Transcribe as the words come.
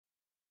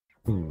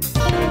Welcome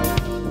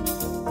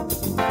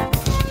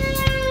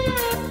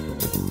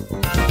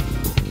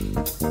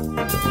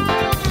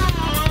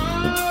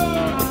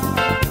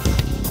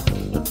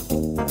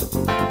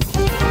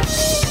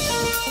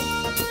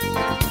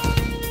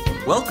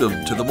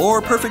to The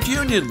More Perfect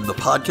Union, the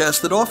podcast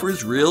that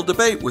offers real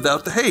debate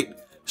without the hate.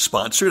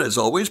 Sponsored, as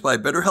always, by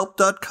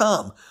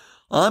BetterHelp.com.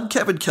 I'm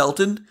Kevin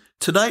Kelton.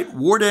 Tonight,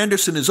 Ward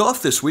Anderson is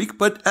off this week,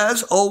 but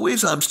as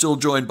always, I'm still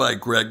joined by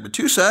Greg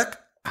Matusak.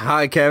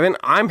 Hi, Kevin.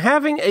 I'm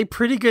having a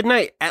pretty good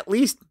night, at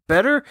least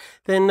better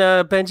than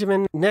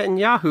Benjamin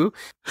Netanyahu.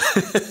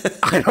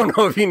 I don't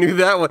know if you knew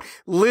that one.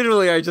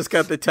 Literally, I just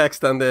got the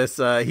text on this.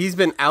 He's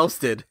been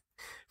ousted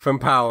from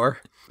power,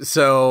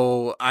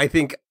 so I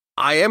think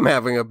I am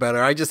having a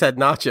better. I just had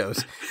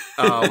nachos.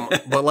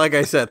 But like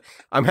I said,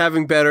 I'm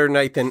having better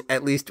night than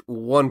at least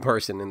one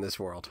person in this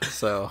world.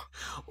 So,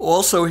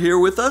 also here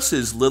with us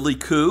is Lily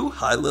Khuu.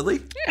 Hi,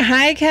 Lily.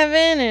 Hi,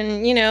 Kevin.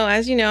 And,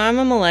 as you know, I'm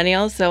a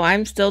millennial, so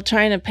I'm still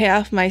trying to pay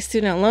off my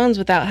student loans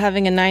without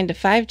having a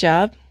 9-to-5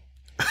 job.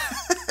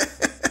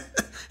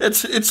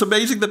 It's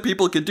amazing that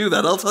people can do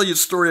that. I'll tell you a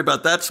story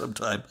about that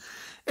sometime.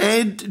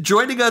 And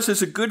joining us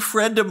is a good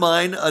friend of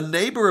mine, a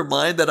neighbor of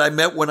mine that I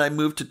met when I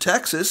moved to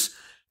Texas,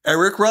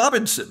 Eric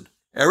Robinson.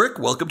 Eric,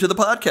 welcome to the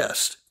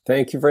podcast.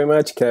 Thank you very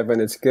much, Kevin.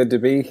 It's good to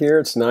be here.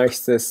 It's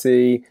nice to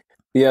see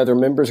the other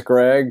members,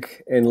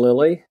 Greg and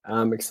Lily.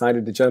 I'm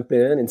excited to jump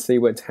in and see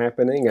what's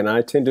happening. And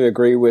I tend to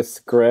agree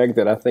with Greg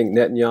that I think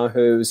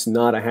Netanyahu's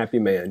not a happy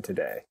man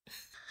today.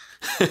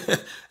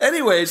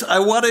 Anyways, I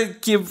want to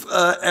give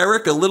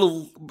Eric a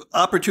little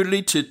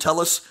opportunity to tell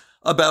us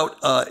about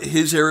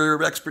his area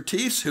of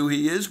expertise, who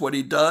he is, what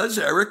he does.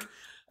 Eric,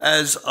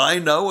 as I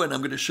know, and I'm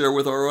going to share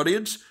with our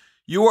audience,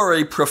 you are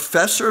a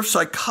professor of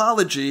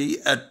psychology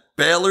at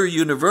Baylor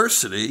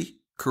University,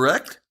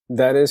 correct?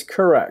 That is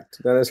correct.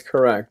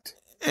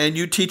 And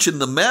you teach in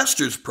the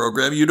master's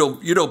program. You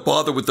don't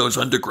bother with those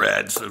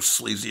undergrads, those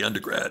sleazy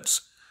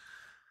undergrads.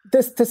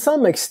 To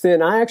some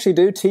extent, I actually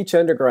do teach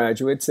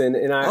undergraduates, and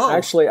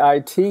I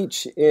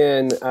teach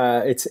in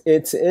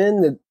it's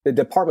in the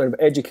Department of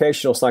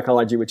Educational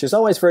Psychology, which is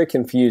always very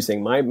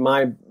confusing.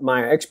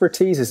 My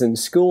expertise is in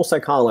school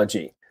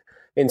psychology.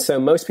 And so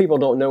most people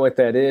don't know what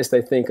that is.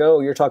 They think, oh,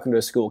 you're talking to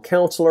a school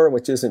counselor,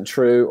 which isn't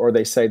true. Or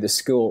they say the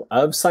School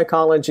of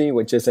Psychology,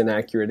 which isn't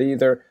accurate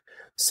either.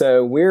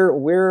 So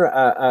we're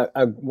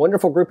a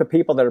wonderful group of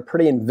people that are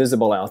pretty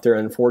invisible out there,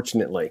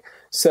 unfortunately.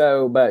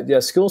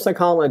 But school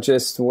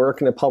psychologists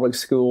work in the public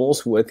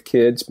schools with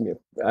kids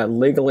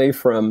legally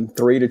from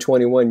 3 to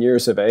 21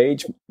 years of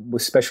age,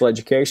 with special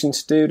education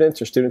students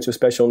or students with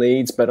special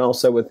needs, but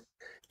also with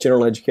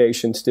general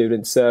education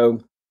students.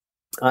 So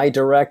I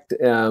direct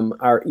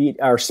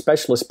our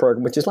specialist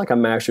program, which is like a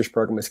master's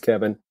program, as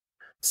Kevin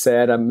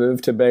said. I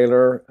moved to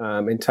Baylor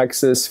in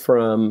Texas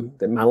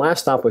my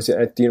last stop was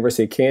at the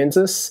University of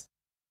Kansas,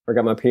 where I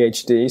got my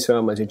PhD. So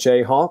I'm a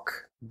Jayhawk,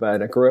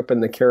 but I grew up in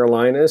the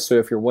Carolinas. So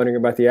if you're wondering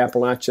about the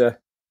Appalachia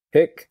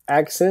hick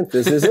accent,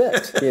 this is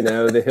it.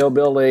 The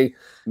hillbilly,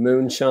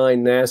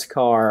 moonshine,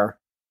 NASCAR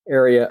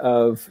area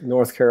of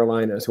North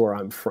Carolina is where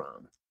I'm from.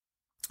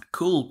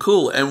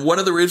 Cool. And one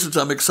of the reasons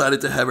I'm excited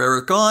to have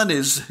Eric on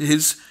is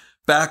his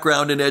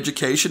background in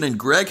education. And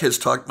Greg has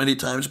talked many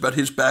times about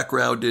his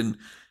background in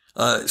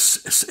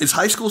is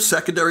high school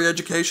secondary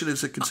education?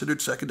 Is it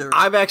considered secondary?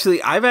 I've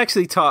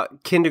actually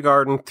taught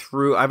kindergarten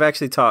through. I've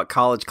actually taught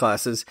college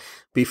classes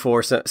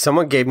before. So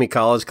someone gave me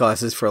college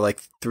classes for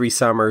like 3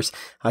 summers.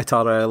 I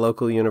taught at a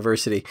local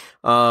university.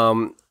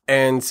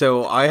 And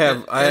so I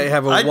have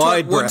a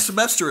wide breadth. One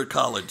semester at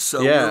college,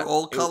 so we're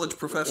all college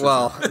professors.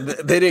 Well,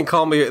 they didn't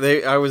call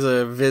me. I was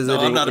a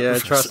visiting. No, I'm not a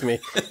professor. Trust me,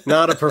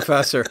 not a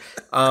professor.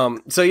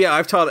 So yeah,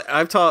 I've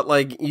taught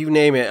like you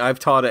name it. I've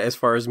taught it as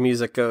far as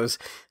music goes.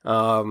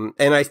 And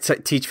I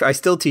teach. I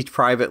still teach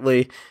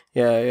privately.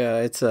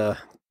 Yeah.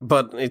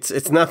 But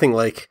it's nothing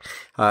like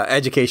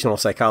educational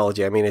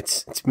psychology. I mean,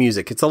 it's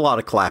music. It's a lot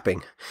of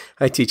clapping.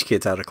 I teach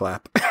kids how to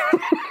clap.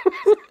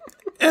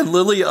 And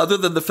Lily, other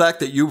than the fact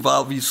that you've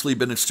obviously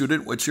been a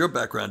student, what's your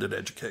background in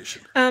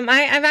education?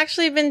 I've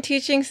actually been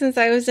teaching since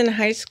I was in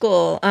high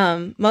school,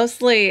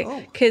 mostly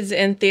kids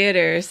in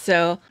theater.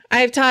 So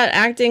I've taught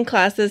acting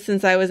classes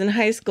since I was in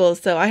high school.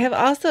 So I have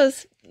also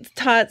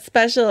taught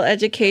special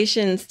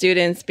education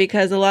students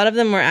because a lot of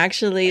them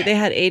they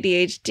had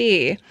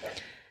ADHD.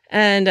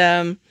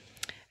 And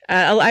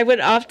I would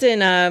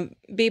often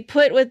be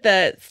put with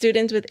the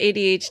students with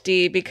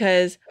ADHD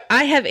because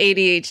I have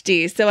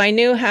ADHD, so I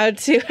knew how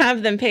to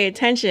have them pay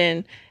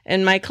attention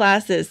in my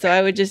classes. So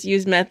I would just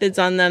use methods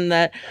on them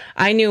that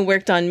I knew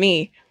worked on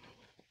me.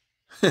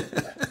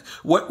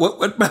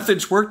 What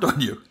methods worked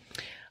on you?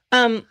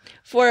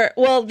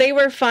 They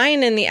were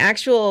fine in the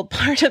actual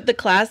part of the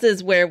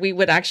classes where we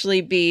would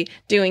actually be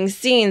doing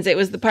scenes. It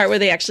was the part where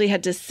they actually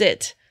had to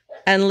sit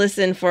and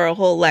listen for a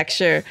whole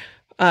lecture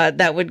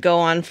that would go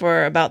on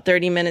for about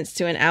 30 minutes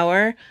to an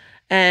hour.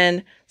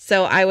 And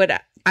so I would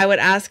I would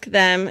ask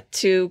them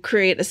to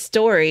create a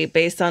story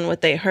based on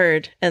what they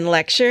heard in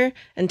lecture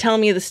and tell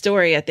me the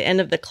story at the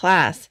end of the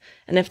class.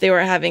 And if they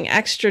were having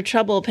extra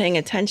trouble paying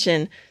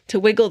attention, to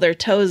wiggle their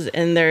toes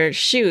in their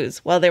shoes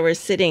while they were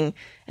sitting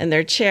in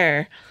their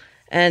chair.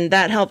 And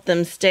that helped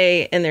them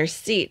stay in their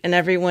seat. And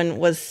everyone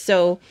was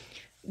so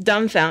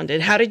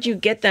dumbfounded. How did you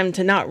get them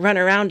to not run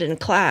around in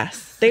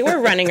class? They were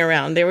running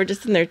around. They were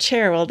just in their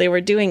chair while they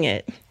were doing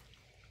it.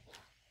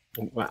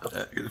 Wow.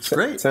 It's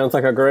great. Sounds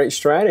like a great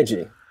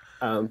strategy.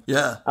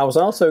 Yeah. I was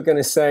also going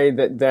to say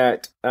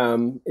that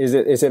is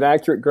it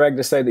accurate, Greg,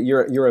 to say that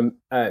you're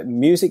a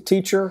music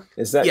teacher?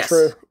 Is that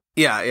true?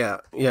 Yeah.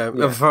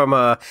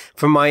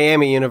 From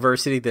Miami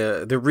University,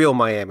 the real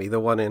Miami, the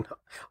one in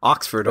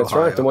Oxford, That's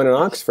Ohio. right, the one in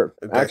Oxford.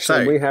 Actually,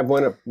 right. we have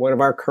one of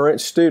our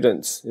current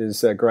students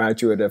is a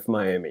graduate of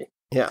Miami.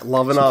 Yeah,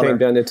 love and she honor. came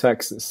down to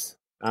Texas.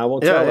 I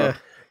will tell her.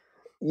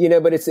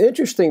 But it's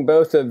interesting,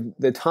 both of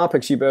the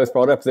topics you both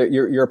brought up, that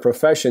your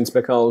professions,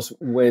 because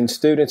when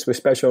students with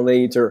special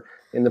needs are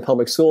in the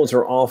public schools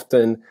are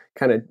often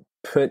kind of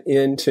put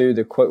into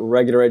the, quote,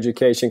 regular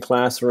education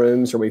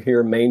classrooms, or we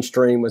hear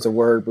mainstream was a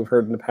word we've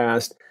heard in the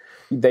past.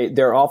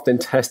 They're often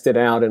tested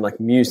out in like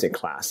music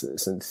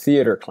classes and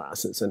theater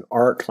classes and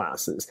art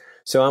classes.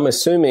 So I'm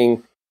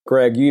assuming,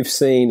 Greg, you've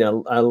seen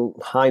a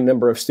high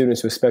number of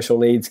students with special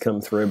needs come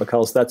through,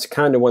 because that's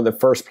kind of one of the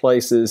first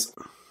places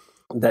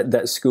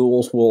that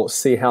schools will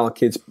see how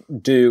kids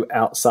do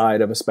outside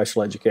of a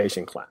special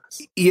education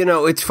class.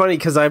 It's funny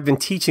because I've been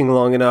teaching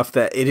long enough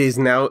that it's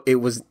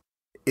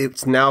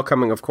now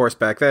coming, of course,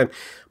 back then,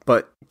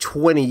 but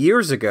 20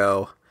 years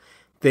ago,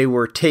 they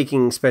were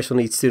taking special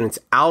needs students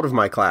out of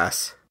my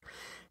class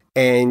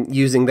and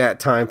using that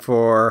time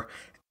for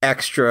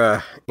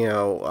extra,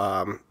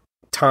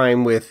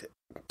 time with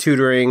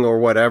tutoring or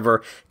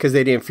whatever, because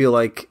they didn't feel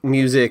like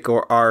music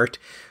or art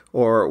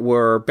or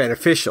were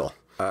beneficial.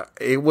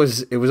 It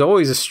was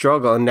always a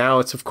struggle, and now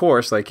it's, of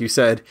course, like you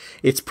said,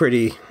 it's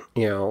pretty,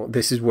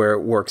 this is where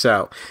it works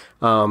out.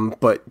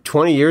 But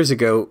 20 years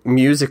ago,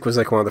 music was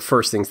like one of the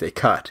first things they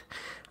cut.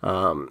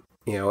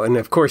 And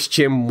of course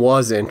Jim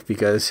wasn't,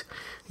 because,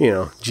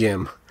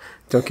 Jim,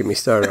 don't get me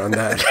started on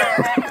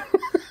that.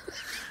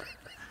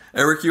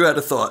 Eric, you had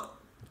a thought.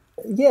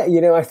 Yeah,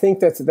 I think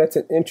that's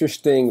an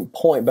interesting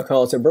point,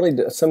 because it really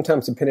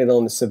sometimes depended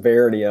on the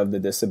severity of the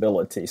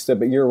disability. So,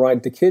 but you're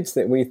right, the kids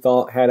that we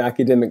thought had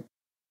academic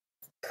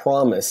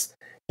promise,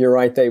 you're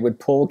right, they would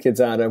pull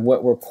kids out of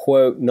what were,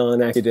 quote,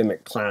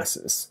 non-academic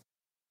classes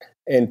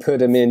and put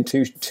them in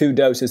two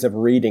doses of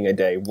reading a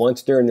day,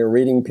 once during their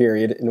reading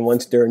period and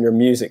once during their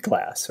music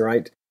class,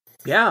 right?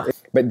 Yeah.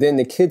 But then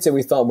the kids that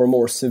we thought were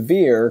more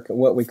severe,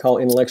 what we call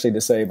intellectually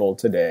disabled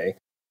today,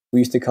 we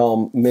used to call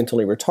them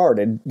mentally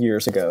retarded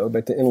years ago,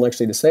 but the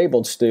intellectually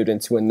disabled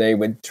students, when they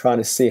would try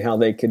to see how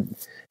they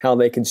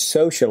could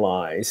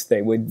socialize,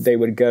 they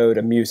would go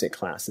to music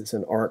classes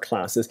and art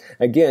classes,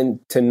 again,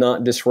 to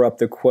not disrupt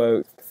the,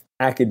 quote,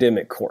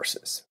 academic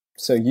courses.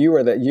 So you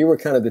were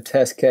kind of the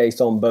test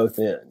case on both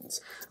ends.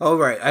 Oh,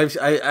 right.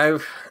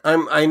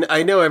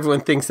 I know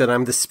everyone thinks that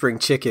I'm the spring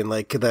chicken,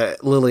 like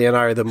that Lily and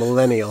I are the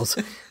millennials.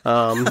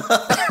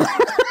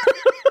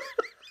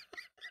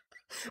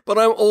 But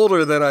I'm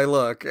older than I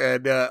look,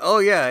 and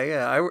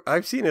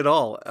I've seen it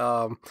all.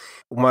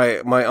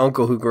 My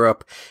uncle, who grew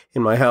up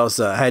in my house,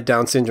 had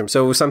Down syndrome,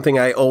 so it was something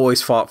I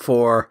always fought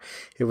for.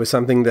 It was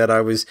something that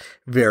I was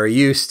very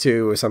used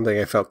to. It was something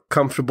I felt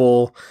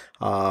comfortable,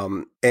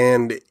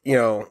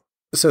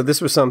 so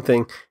this was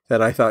something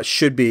that I thought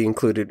should be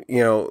included.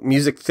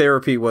 Music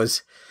therapy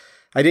was.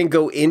 I didn't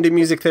go into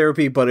music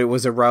therapy, but it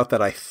was a route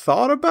that I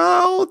thought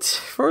about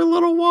for a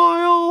little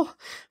while,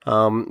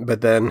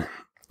 but then.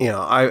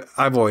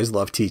 I've always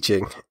loved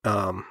teaching.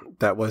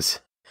 That was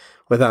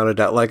without a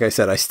doubt. Like I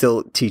said, I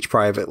still teach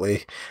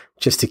privately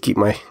just to keep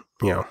my,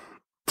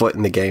 foot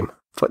in the game.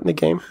 Foot in the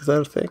game? Is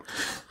that a thing?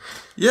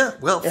 Yeah.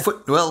 Well,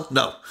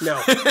 no.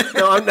 No.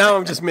 Now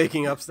I'm just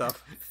making up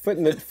stuff. Foot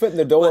in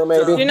the door,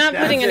 maybe. You're not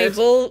putting any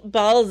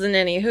balls in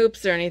any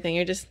hoops or anything.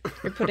 You're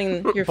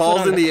putting your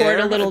balls foot on the court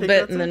a little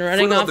bit and then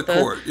running off the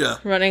court. Yeah.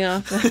 Running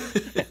off.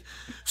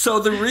 So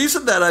the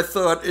reason that I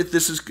thought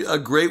this is a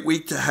great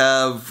week to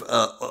have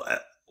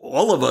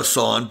all of us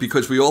on,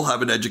 because we all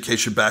have an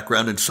education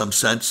background in some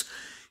sense,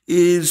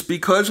 is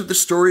because of the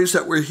stories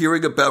that we're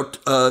hearing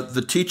about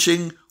the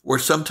teaching, or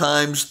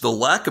sometimes the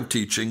lack of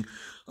teaching,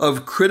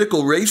 of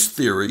critical race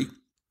theory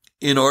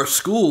in our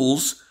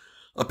schools.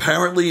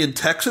 Apparently in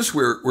Texas,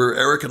 where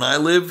Eric and I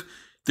live,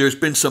 there's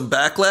been some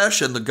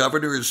backlash, and the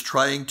governor is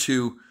trying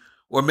to,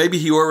 or maybe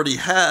he already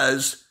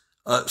has,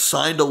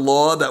 signed a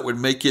law that would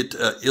make it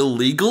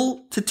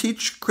illegal to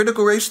teach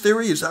critical race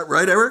theory. Is that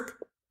right, Eric?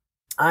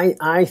 I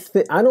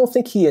don't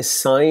think he has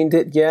signed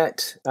it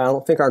yet. I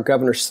don't think our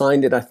governor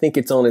signed it. I think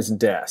it's on his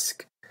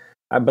desk.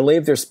 I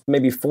believe there's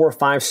maybe 4 or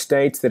 5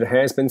 states that it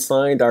has been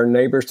signed. Our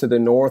neighbors to the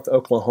north,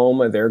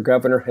 Oklahoma, their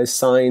governor has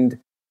signed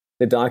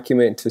the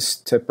document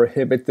to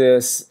prohibit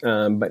this.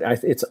 But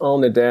it's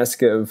on the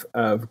desk of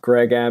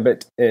Greg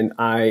Abbott, and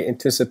I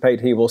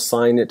anticipate he will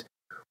sign it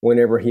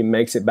whenever he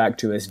makes it back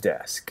to his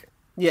desk.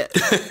 Yeah.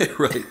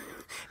 Right.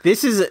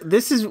 This is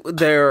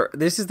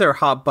their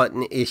hot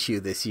button issue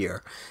this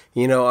year.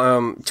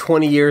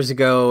 20 years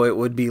ago it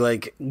would be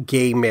like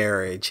gay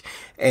marriage,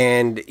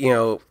 and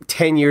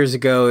 10 years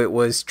ago it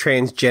was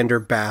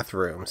transgender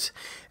bathrooms,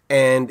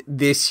 and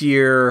this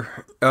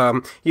year,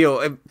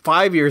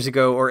 5 years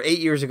ago or 8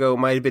 years ago it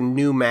might have been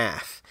new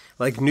math.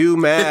 Like new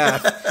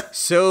math,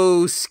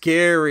 so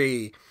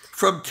scary.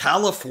 From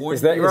California,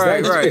 is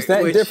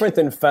that different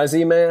than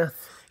fuzzy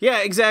math? Yeah,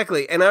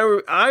 exactly. And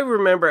I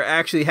remember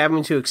actually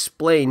having to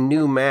explain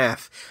new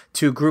math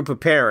to a group of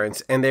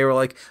parents, and they were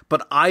like,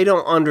 "But I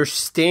don't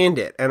understand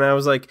it." And I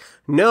was like,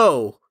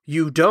 "No,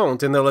 you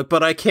don't." And they're like,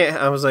 "But I can't."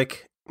 I was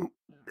like,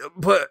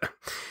 But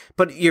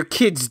your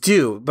kids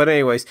do. But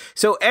anyways,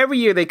 so every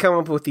year they come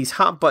up with these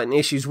hot button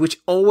issues, which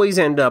always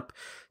end up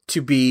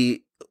to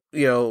be,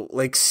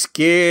 like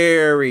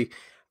scary.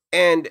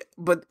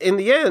 But in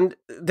the end,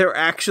 they're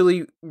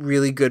actually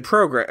really good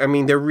program. I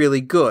mean, they're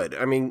really good.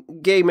 I mean,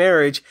 gay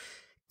marriage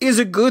is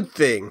a good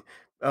thing.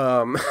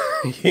 Now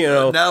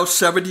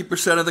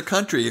 70% of the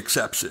country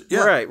accepts it.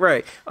 Yeah.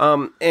 Right.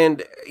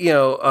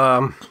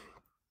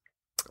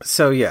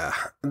 So yeah,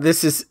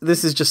 this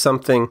is just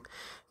something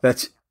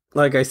that's,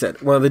 like I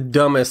said, one of the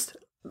dumbest.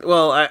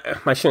 Well,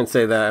 I shouldn't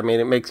say that. I mean,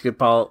 it makes good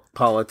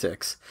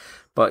politics.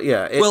 But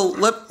yeah.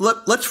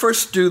 Let's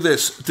first do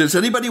this. Does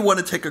anybody want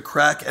to take a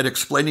crack at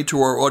explaining to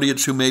our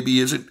audience who maybe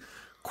isn't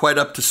quite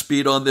up to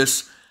speed on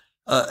this?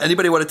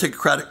 Anybody want to take a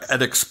crack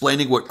at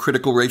explaining what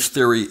critical race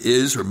theory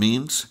is or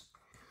means?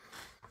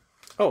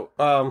 Oh,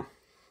 I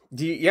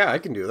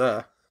can do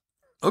that.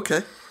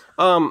 Okay.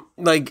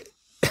 Like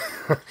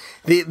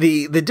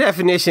the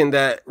definition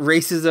that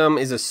racism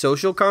is a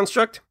social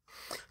construct.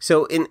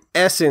 So in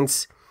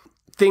essence,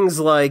 things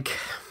like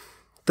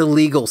the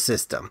legal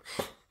system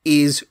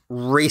is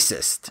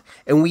racist.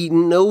 And we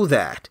know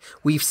that.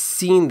 We've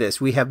seen this.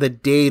 We have the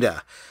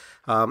data.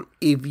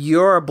 If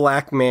you're a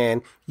black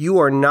man, you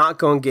are not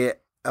going to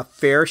get a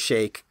fair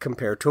shake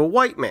compared to a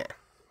white man.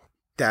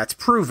 That's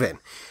proven.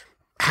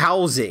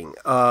 Housing.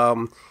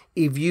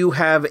 If you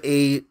have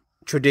a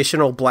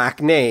traditional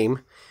black name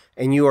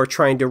and you are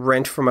trying to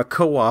rent from a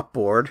co-op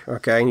board,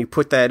 okay, and you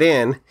put that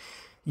in,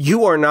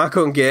 you are not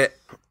going to get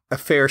a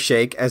fair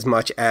shake as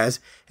much as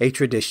a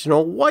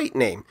traditional white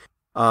name.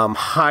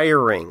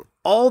 Hiring,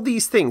 all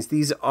these things.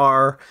 These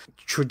are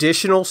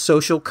traditional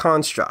social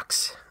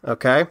constructs,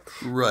 okay?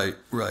 Right.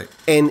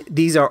 And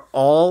these are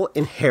all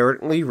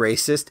inherently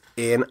racist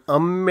in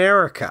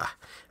America,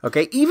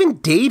 okay? Even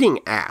dating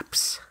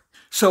apps.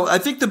 So I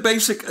think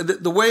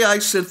the way I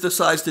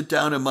synthesized it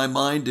down in my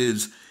mind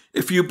is,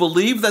 if you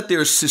believe that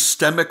there's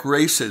systemic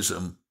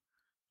racism,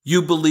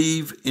 you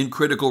believe in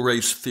critical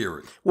race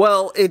theory.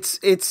 Well, it's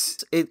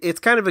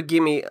kind of a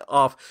gimme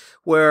off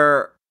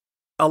where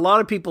a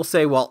lot of people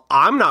say, well,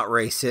 I'm not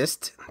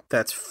racist.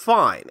 That's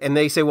fine. And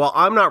they say, well,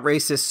 I'm not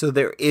racist, so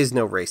there is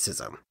no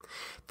racism.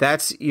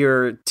 That's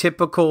your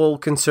typical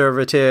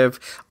conservative.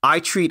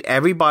 I treat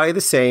everybody the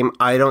same.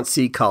 I don't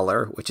see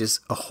color, which is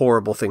a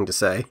horrible thing to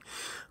say.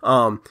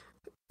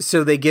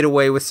 So they get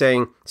away with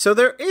saying, so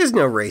there is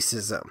no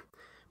racism.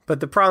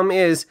 But the problem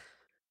is,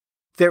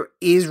 there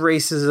is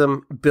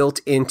racism built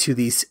into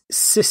these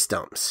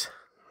systems.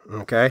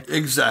 Okay.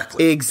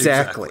 Exactly.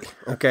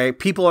 Okay.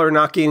 People are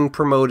not getting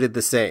promoted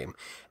the same.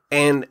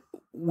 And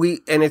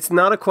it's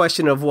not a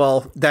question of,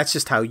 well, that's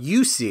just how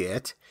you see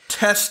it.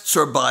 Tests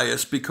are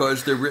biased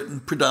because they're written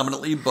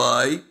predominantly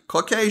by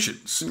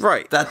Caucasians.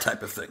 Right. That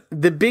type of thing.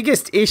 The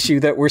biggest issue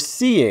that we're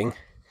seeing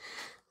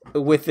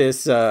with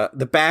this, the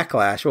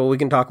backlash, well, we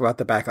can talk about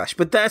the backlash,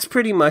 but that's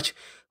pretty much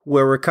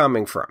where we're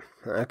coming from.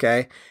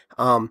 Okay.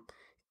 And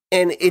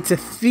it's a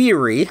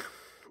theory,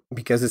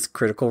 because it's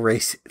critical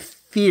race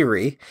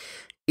theory,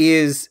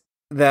 is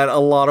that a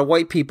lot of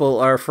white people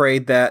are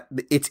afraid that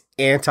it's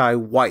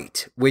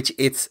anti-white, which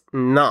it's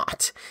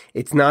not.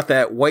 It's not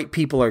that white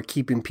people are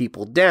keeping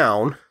people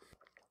down.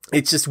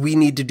 It's just we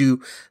need to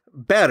do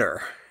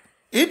better.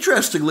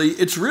 Interestingly,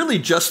 it's really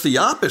just the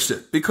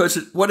opposite, because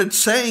what it's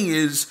saying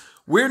is,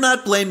 we're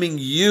not blaming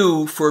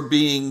you for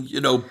being,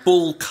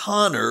 Bull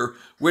Connor.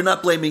 We're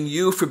not blaming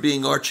you for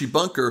being Archie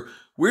Bunker.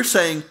 We're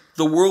saying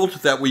the world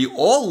that we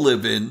all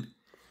live in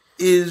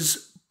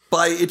is,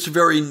 by its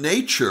very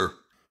nature,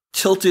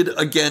 tilted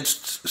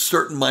against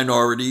certain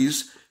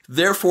minorities.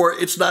 Therefore,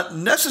 it's not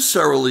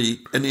necessarily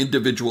an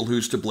individual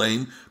who's to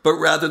blame, but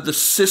rather the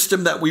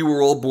system that we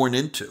were all born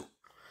into.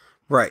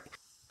 Right.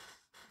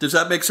 Does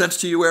that make sense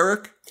to you,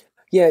 Eric?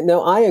 Yeah,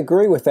 no, I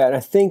agree with that. I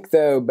think,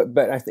 though,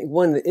 but I think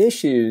one of the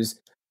issues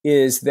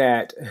is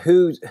that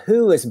who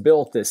has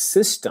built this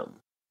system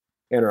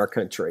in our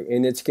country,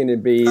 and it's going to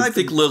be. I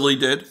think Lily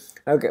did.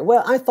 Okay,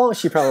 well, I thought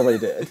she probably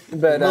did,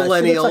 but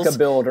millennials. She looks like a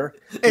builder.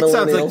 It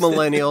sounds like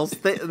millennials.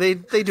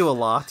 They do a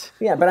lot.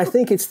 Yeah, but I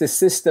think it's the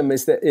system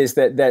is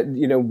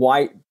that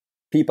white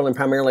people and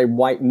primarily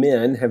white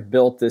men have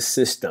built this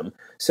system.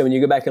 So when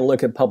you go back and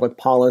look at public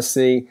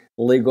policy,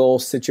 legal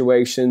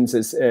situations,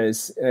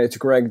 as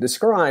Greg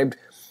described,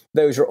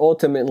 those are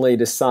ultimately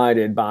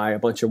decided by a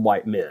bunch of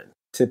white men,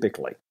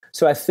 typically.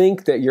 So I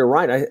think that you're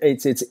right.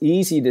 It's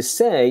easy to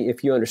say,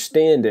 if you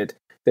understand it,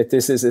 that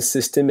this is a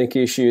systemic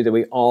issue that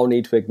we all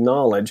need to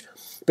acknowledge.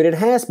 But it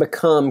has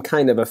become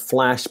kind of a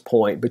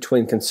flashpoint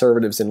between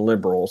conservatives and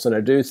liberals. And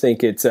I do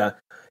think it's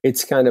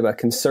kind of a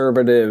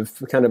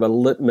conservative, kind of a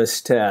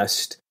litmus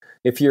test.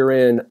 If you're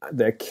in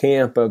the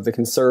camp of the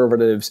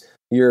conservatives,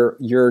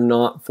 you're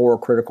not for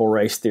critical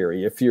race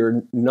theory. If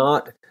you're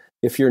not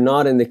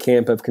in the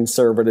camp of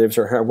conservatives,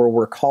 or however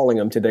we're calling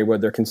them today,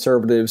 whether they're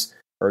conservatives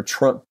or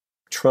Trump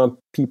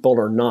people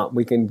or not,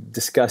 we can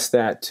discuss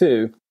that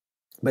too.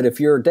 But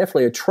if you're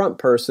definitely a Trump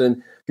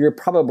person, you're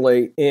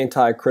probably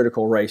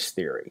anti-critical race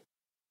theory.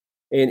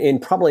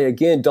 And probably,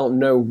 again, don't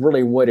know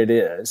really what it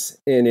is.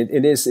 And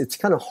it's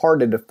kind of hard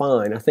to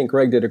define. I think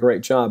Greg did a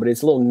great job, but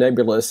it's a little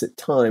nebulous at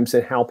times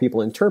in how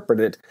people interpret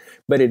it.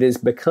 But it has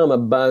become a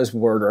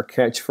buzzword or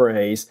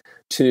catchphrase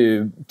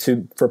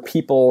for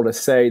people to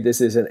say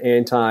this is an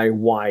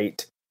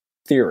anti-white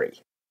theory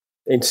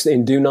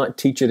and do not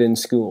teach it in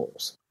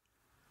schools.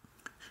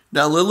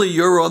 Now, Lily,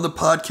 you're on the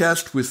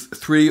podcast with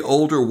three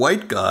older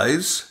white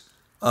guys.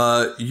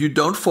 You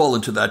don't fall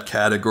into that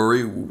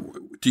category.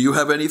 Do you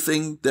have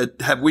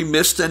have we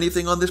missed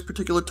anything on this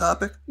particular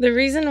topic? The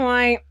reason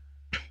why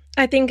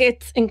I think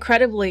it's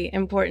incredibly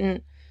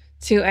important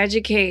to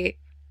educate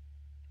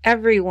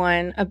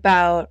everyone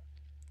about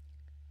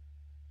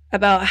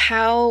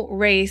how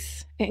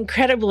race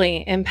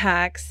incredibly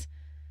impacts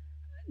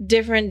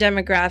different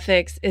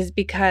demographics is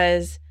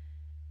because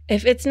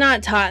if it's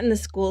not taught in the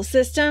school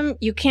system,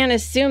 you can't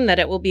assume that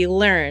it will be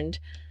learned.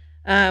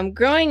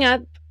 Growing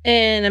up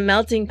in a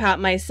melting pot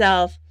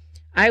myself,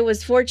 I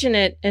was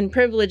fortunate and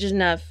privileged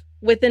enough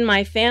within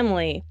my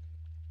family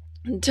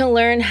to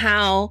learn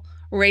how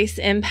race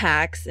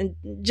impacts. And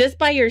just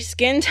by your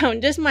skin tone,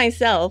 just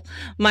myself,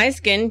 my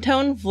skin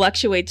tone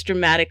fluctuates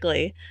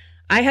dramatically.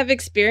 I have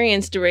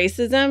experienced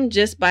racism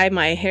just by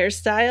my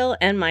hairstyle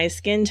and my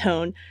skin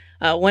tone.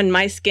 When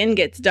my skin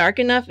gets dark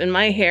enough and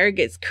my hair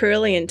gets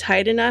curly and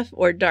tight enough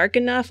or dark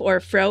enough or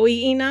fro-y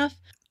enough.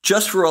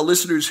 Just for our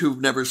listeners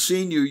who've never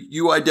seen you,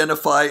 you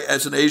identify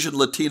as an Asian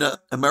Latina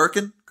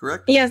American,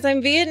 correct? Yes,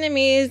 I'm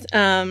Vietnamese,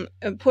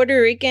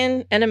 Puerto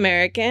Rican, and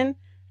American.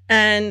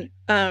 And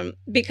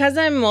because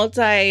I'm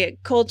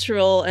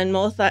multicultural and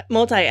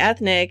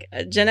multi-ethnic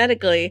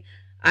genetically,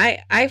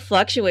 I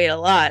fluctuate a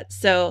lot.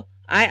 So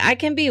I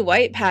can be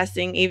white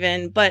passing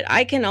even, but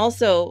I can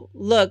also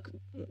look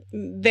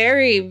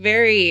very,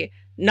 very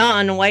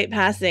non-white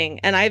passing.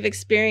 And I've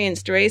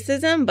experienced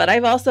racism, but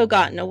I've also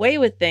gotten away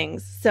with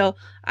things. So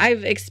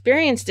I've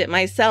experienced it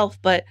myself,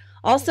 but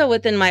also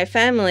within my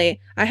family,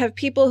 I have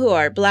people who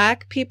are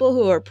Black, people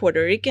who are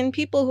Puerto Rican,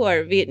 people who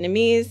are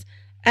Vietnamese,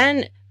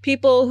 and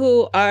people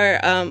who are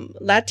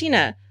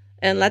Latina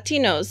and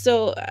Latinos.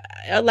 So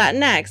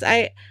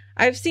Latinx,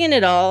 I've seen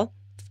it all,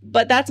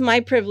 but that's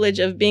my privilege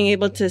of being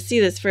able to see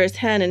this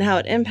firsthand and how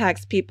it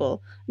impacts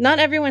people. Not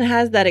everyone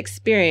has that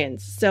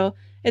experience. So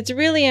it's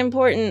really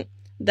important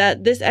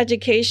that this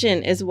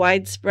education is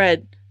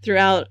widespread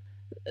throughout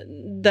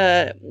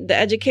the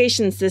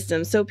education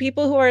system. So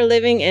people who are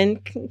living in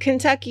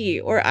Kentucky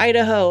or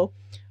Idaho,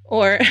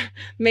 or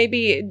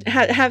maybe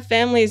have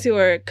families who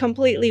are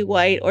completely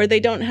white, or they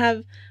don't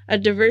have a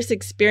diverse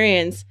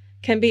experience,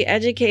 can be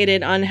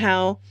educated on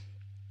how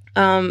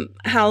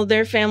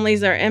their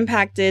families are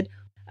impacted,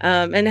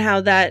 and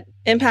how that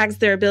impacts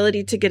their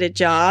ability to get a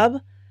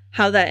job,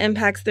 how that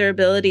impacts their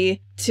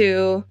ability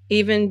to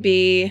even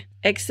be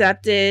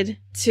accepted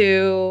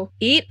to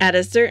eat at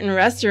a certain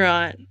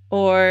restaurant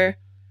or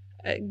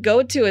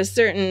go to a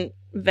certain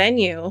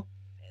venue.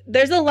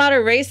 There's a lot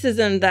of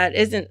racism that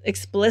isn't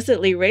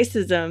explicitly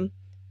racism,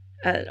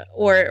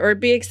 or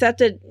be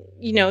accepted,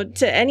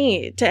 to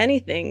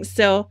anything.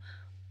 So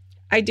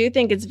I do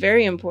think it's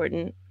very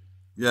important.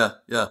 Yeah.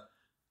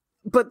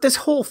 But this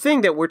whole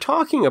thing that we're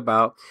talking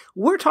about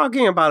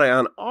it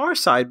on our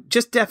side,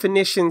 just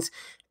definitions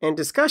and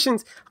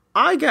discussions.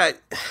 I got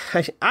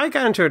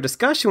into a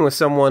discussion with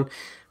someone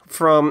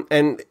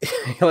and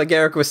like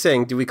Eric was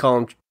saying, do we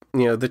call them,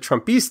 the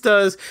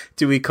Trumpistas?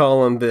 Do we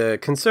call them the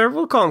conservative?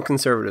 We'll call them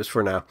conservatives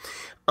for now.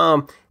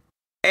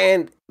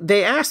 And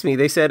they asked me,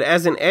 they said,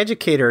 as an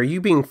educator, are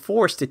you being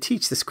forced to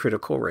teach this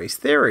critical race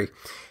theory?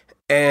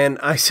 And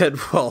I said,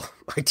 well,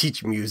 I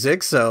teach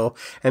music, so,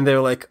 and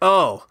they're like,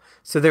 oh,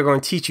 so they're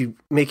going to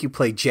make you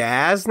play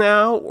jazz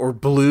now or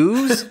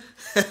blues?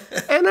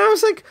 And I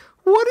was like,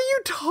 what are you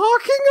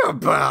talking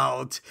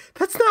about?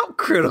 That's not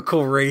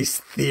critical race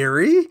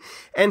theory.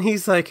 And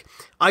he's like,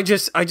 I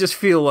just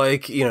feel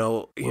like,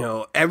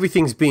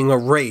 everything's being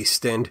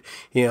erased, and,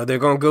 they're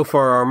going to go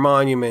for our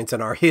monuments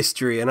and our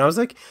history. And I was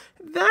like,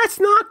 that's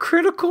not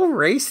critical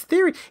race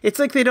theory. It's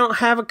like they don't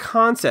have a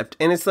concept,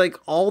 and it's like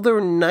all their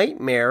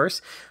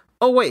nightmares.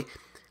 Oh, wait,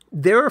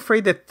 they're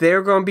afraid that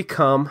they're going to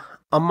become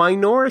a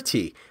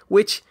minority,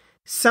 which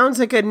sounds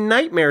like a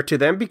nightmare to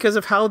them because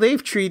of how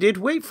they've treated,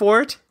 wait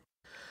for it,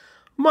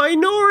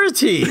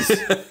 minorities.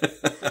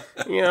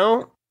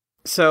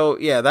 So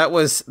yeah, that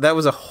was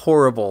a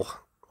horrible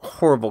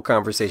horrible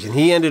conversation.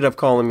 He ended up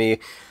calling me,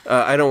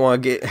 I don't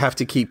want to have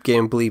to keep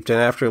getting bleeped. And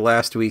after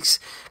last week's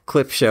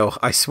clip show,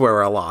 I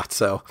swear a lot.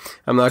 So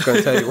I'm not going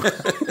to tell you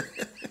what.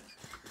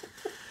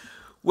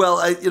 Well,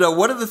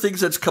 one of the things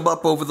that's come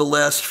up over the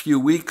last few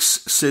weeks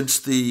since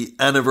the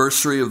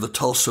anniversary of the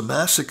Tulsa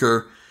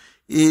massacre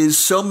is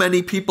so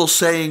many people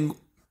saying,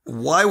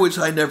 why was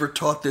I never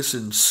taught this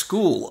in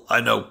school?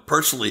 I know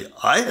personally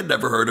I had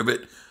never heard of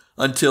it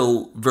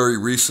until very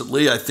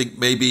recently. I think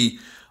maybe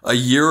a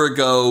year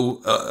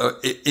ago,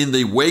 in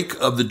the wake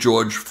of the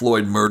George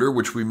Floyd murder,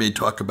 which we may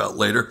talk about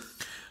later,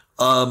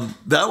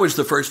 that was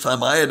the first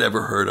time I had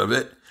ever heard of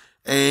it.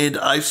 And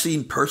I've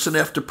seen person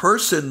after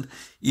person,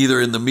 either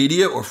in the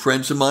media or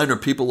friends of mine or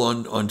people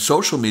on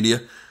social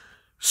media,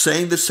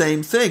 saying the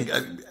same thing.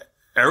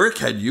 Eric,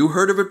 had you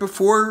heard of it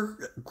before?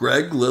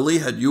 Greg, Lily,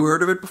 had you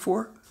heard of it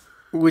before?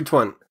 Which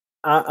one?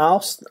 I'll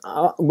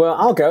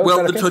go.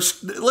 Well,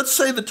 let's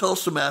say the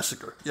Tulsa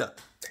massacre. Yeah.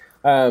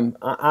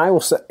 I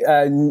will say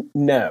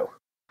no.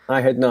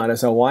 I had not.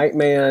 As a white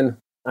man,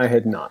 I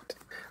had not.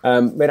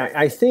 But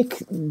I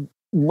think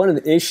one of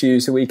the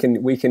issues we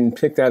can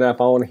pick that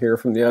up. I want to hear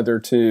from the other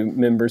two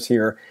members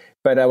here,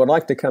 but I would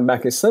like to come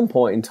back at some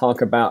point and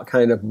talk about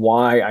kind of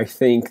why I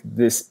think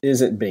this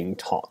isn't being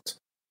taught.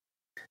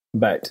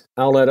 But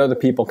I'll let other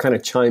people kind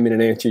of chime in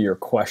and answer your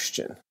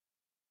question.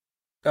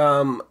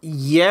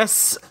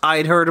 Yes,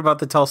 I'd heard about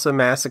the Tulsa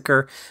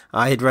massacre.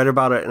 I had read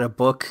about it in a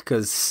book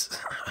because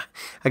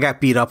I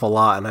got beat up a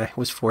lot and I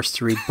was forced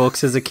to read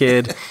books as a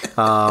kid.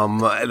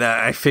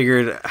 I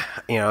figured,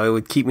 it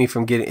would keep me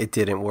from it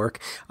didn't work.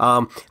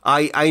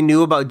 I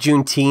knew about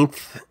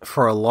Juneteenth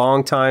for a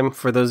long time.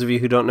 For those of you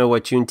who don't know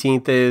what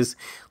Juneteenth is,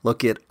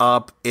 look it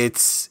up.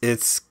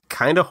 It's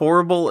kind of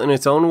horrible in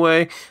its own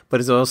way,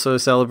 but it's also a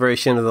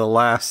celebration of the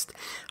last,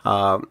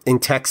 in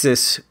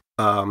Texas.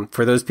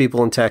 For those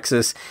people in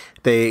Texas,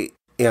 they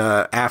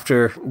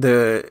after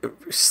the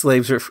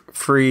slaves were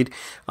freed,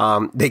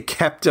 they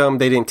kept them.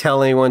 They didn't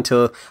tell anyone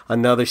till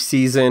another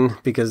season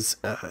because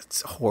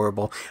it's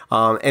horrible.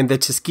 And the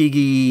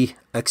Tuskegee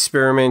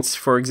experiments,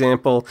 for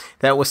example,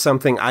 that was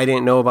something I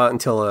didn't know about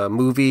until a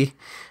movie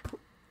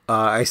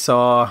I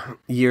saw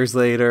years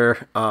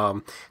later.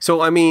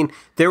 So, I mean,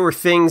 there were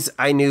things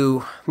I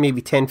knew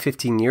maybe 10,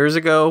 15 years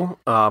ago,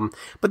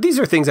 but these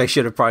are things I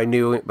should have probably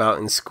knew about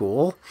in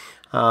school.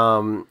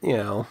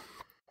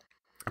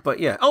 But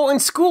yeah. Oh, in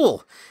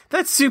school,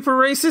 that's super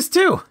racist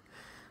too.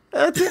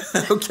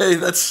 Okay,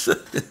 that's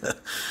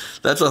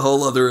a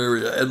whole other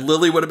area. And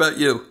Lily, what about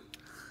you?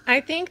 I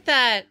think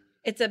that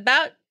it's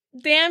about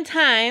damn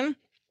time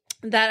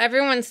that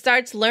everyone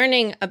starts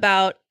learning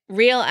about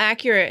real,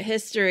 accurate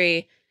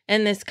history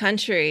in this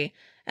country,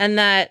 and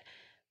that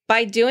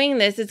by doing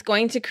this, it's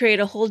going to create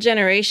a whole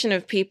generation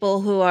of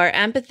people who are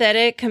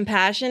empathetic,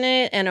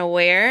 compassionate, and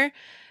aware,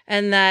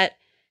 and that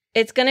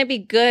it's going to be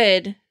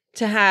good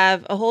to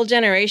have a whole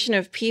generation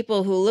of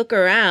people who look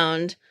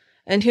around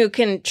and who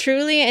can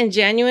truly and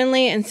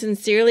genuinely and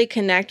sincerely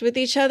connect with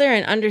each other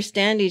and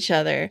understand each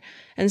other,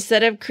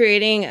 instead of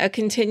creating a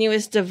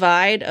continuous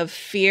divide of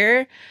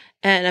fear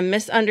and a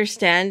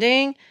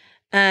misunderstanding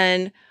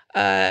and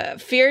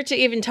fear to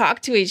even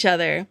talk to each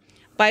other.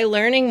 By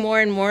learning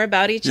more and more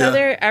about each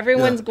other,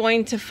 everyone's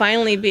going to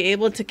finally be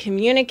able to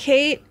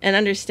communicate and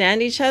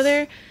understand each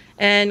other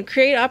and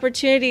create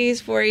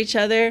opportunities for each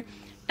other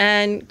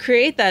and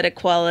create that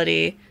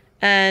equality.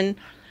 And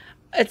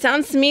it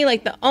sounds to me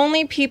like the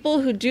only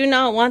people who do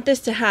not want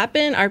this to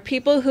happen are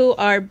people who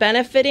are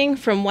benefiting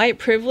from white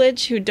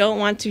privilege who don't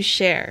want to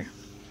share.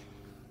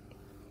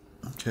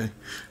 Okay.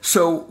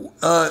 So,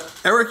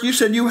 Eric, you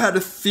said you had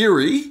a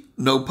theory,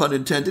 no pun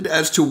intended,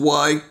 as to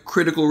why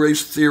critical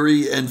race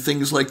theory and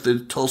things like the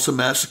Tulsa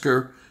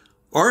massacre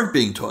aren't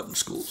being taught in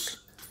schools.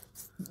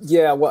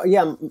 Yeah,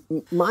 well,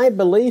 my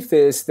belief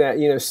is that,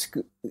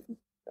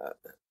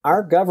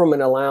 our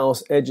government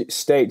allows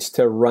states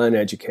to run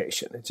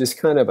education. It's just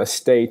kind of a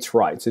state's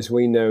rights, as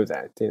we know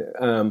that.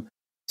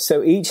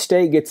 So each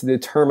state gets to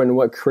determine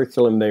what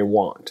curriculum they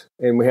want.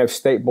 And we have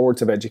state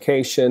boards of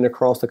education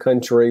across the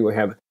country. We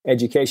have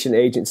education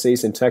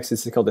agencies. In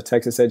Texas, it's called the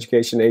Texas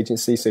Education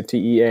Agency, so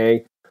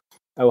TEA.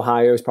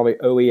 Ohio is probably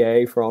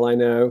OEA, for all I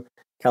know.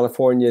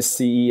 California is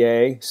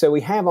CEA. So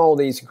we have all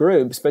these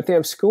groups, but they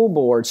have school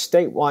boards,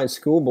 statewide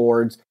school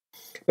boards.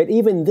 But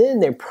even then,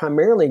 they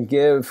primarily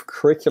give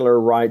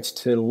curricular rights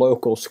to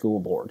local school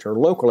boards or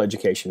local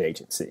education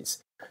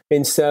agencies.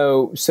 And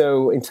so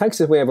in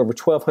Texas, we have over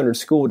 1,200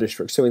 school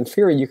districts. So in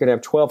theory, you could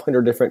have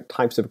 1,200 different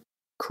types of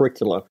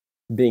curricula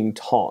being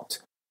taught,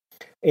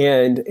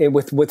 and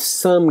with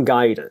some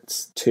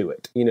guidance to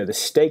it. The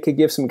state could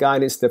give some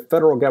guidance. The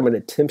federal government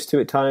attempts to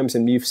at times,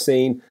 and you've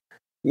seen,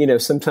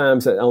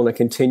 sometimes on a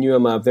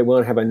continuum of they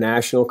want to have a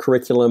national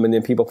curriculum, and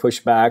then people push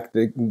back.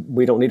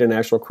 We don't need a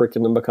national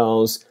curriculum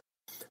because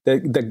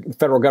the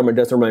federal government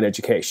doesn't run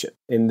education,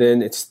 and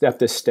then it's up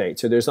to state.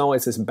 So there's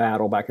always this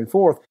battle back and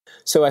forth.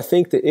 So I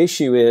think the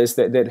issue is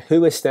that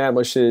who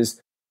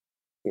establishes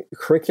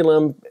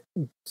curriculum,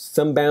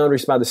 some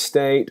boundaries by the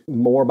state,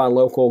 more by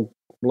local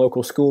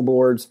school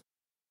boards.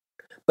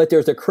 but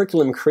there's a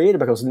curriculum created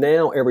because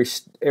now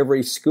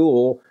every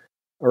school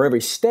or every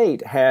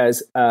state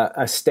has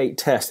a state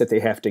test that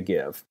they have to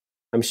give.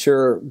 I'm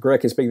sure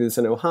Greg can speak to this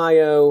in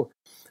Ohio.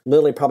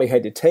 Lily probably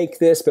had to take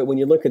this, but when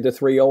you look at the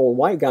three old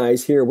white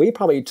guys here, we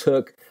probably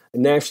took a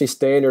nationally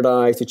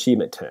standardized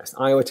achievement test.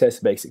 Iowa tests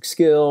basic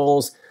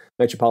skills,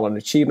 Metropolitan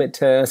Achievement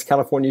Test,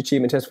 California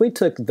Achievement Test. We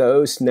took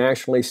those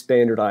nationally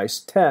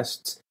standardized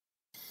tests.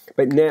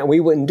 But now we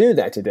wouldn't do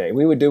that today.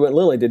 We would do what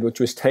Lily did, which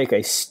was take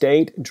a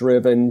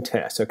state-driven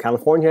test. So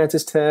California has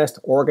its test,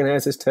 Oregon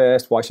has its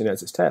test, Washington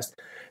has its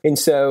test. And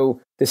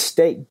so the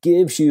state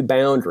gives you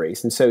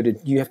boundaries. And so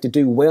you have to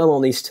do well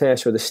on these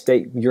tests or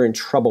you're in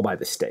trouble by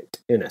the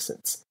state, in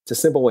essence. It's a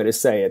simple way to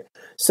say it.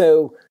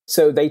 So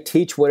they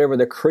teach whatever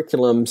the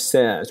curriculum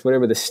says,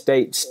 whatever the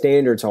state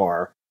standards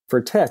are for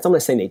tests. I'm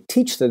not saying they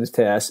teach the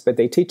tests, but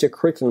they teach a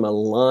curriculum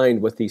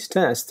aligned with these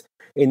tests.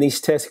 And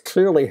these tests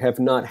clearly have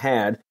not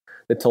had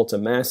the Tulsa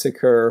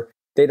Massacre.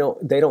 They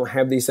don't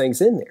have these things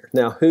in there.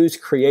 Now, who's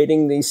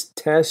creating these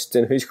tests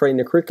and who's creating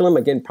the curriculum?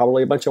 Again,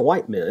 probably a bunch of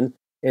white men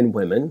and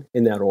women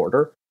in that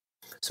order.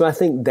 So I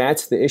think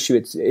that's the issue.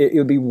 It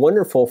would be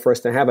wonderful for us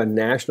to have a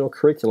national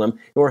curriculum,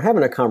 and we're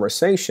having a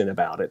conversation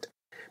about it.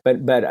 But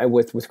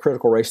with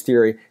critical race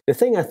theory, the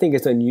thing I think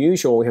is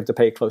unusual, we have to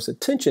pay close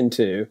attention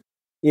to,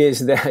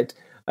 is that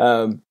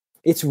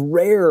it's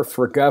rare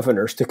for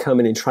governors to come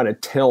in and try to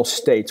tell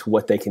states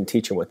what they can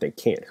teach and what they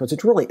can't, because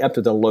it's really up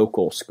to the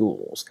local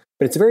schools.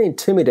 But it's very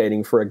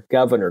intimidating for a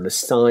governor to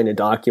sign a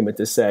document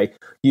to say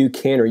you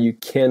can or you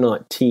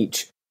cannot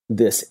teach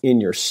this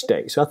in your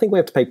state. So I think we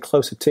have to pay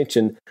close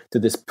attention to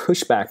this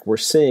pushback we're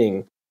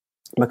seeing,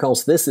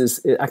 because this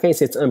is, I can't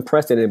say it's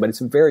unprecedented, but it's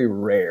very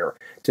rare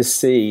to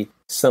see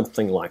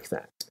something like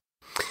that.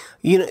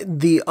 You know,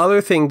 the other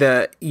thing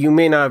that you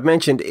may not have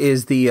mentioned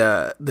is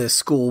the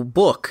school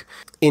book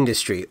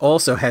industry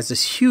also has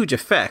this huge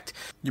effect.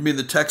 You mean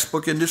the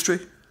textbook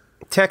industry?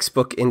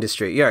 Textbook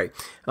industry, yeah,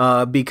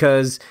 right.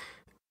 Because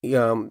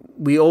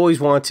we always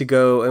want to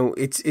go, and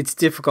it's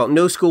difficult.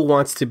 No school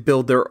wants to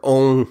build their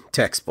own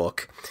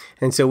textbook,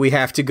 and so we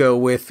have to go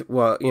with,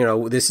 well,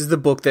 this is the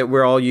book that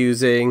we're all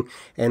using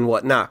and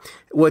whatnot.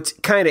 What's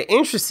kind of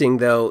interesting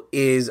though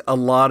is a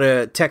lot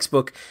of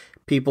textbook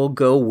people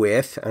go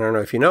with, I don't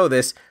know if you know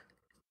this,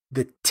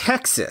 the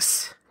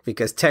Texas,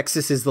 because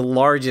Texas is the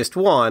largest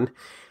one.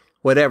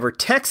 Whatever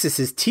Texas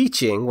is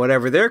teaching,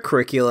 whatever their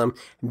curriculum,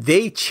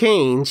 they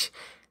change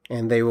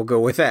and they will go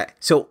with that.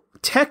 So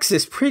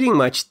Texas pretty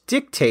much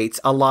dictates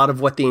a lot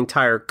of what the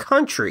entire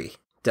country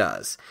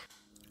does.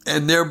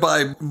 And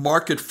thereby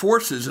market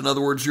forces. In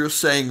other words, you're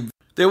saying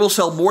they will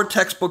sell more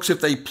textbooks if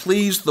they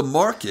please the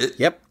market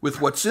with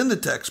what's in the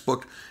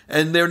textbook,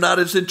 and they're not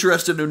as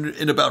interested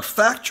in about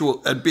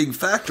being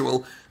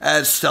factual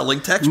as selling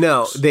textbooks.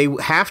 No, they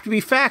have to be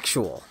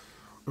factual.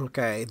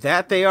 Okay,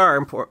 that they are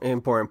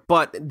important,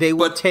 but they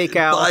will take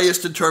out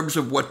biased in terms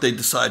of what they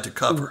decide to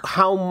cover.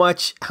 How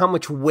much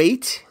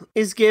weight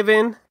is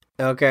given?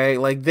 Okay,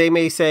 like they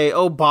may say,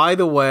 "Oh, by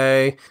the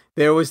way,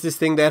 there was this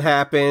thing that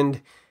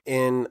happened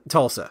in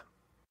Tulsa."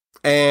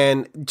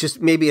 And just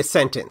maybe a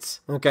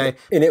sentence, okay?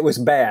 And it was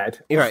bad.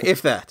 Right,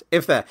 if that.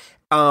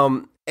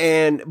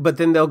 But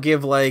then they'll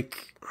give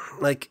like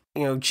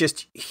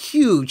just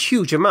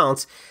huge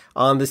amounts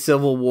on the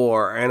Civil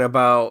War and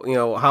about,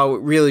 how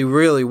it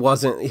really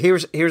wasn't.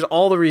 Here's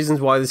all the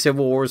reasons why the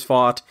Civil War was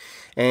fought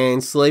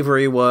and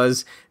slavery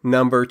was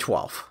number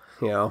 12,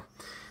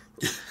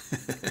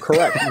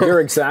 Correct.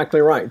 You're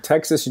exactly right.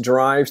 Texas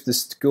drives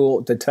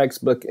the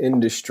textbook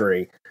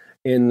industry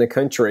in the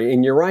country.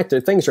 And you're right,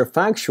 things are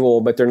factual,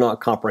 but they're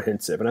not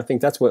comprehensive. And I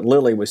think that's what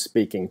Lily was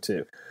speaking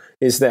to,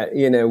 is that,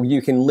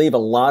 you can leave a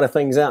lot of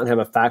things out and have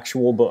a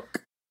factual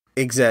book.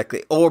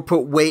 Exactly. Or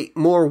put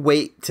more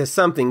weight to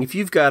something. If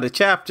you've got a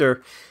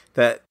chapter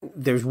that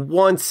there's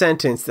one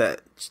sentence that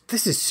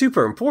this is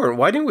super important,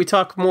 why didn't we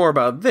talk more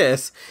about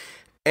this?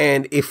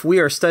 And if we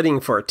are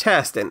studying for a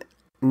test and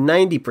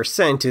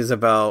 90% is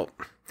about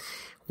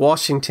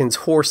Washington's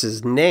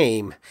horse's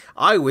name,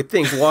 I would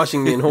think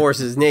Washington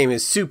horse's name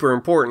is super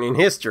important in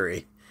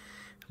history.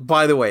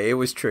 By the way, it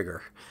was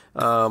Trigger.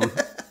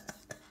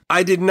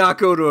 I did not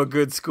go to a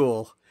good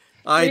school.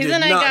 This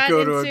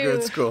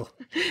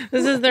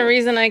is the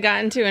reason I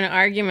got into an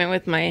argument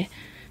with my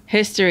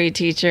history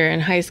teacher in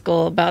high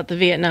school about the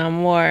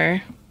Vietnam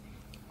War.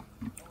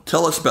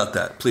 Tell us about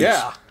that, please.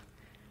 Yeah.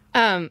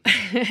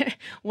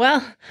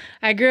 Well,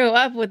 I grew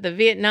up with the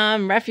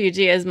Vietnam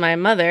refugee as my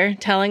mother,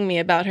 telling me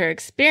about her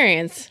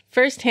experience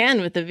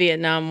firsthand with the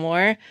Vietnam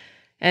War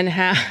and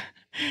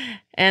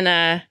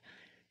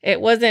it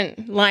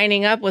wasn't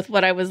lining up with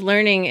what I was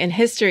learning in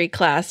history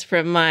class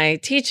from my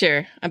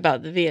teacher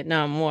about the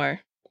Vietnam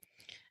War.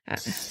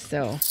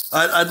 So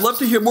I'd love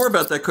to hear more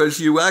about that, because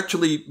you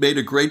actually made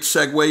a great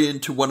segue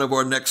into one of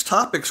our next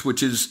topics,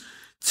 which is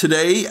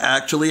today,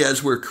 actually,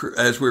 as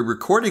we're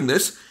recording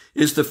this,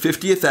 is the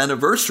 50th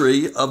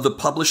anniversary of the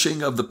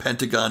publishing of the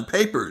Pentagon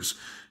Papers.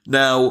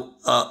 Now,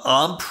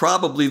 I'm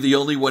probably the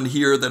only one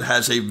here that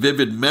has a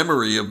vivid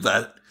memory of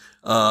that.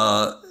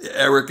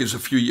 Eric is a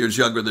few years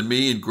younger than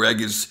me, and Greg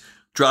is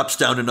drops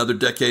down another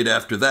decade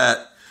after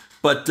that.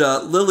 But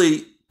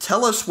Lily,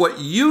 tell us what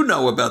you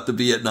know about the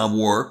Vietnam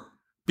War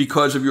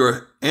because of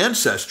your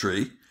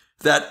ancestry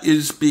that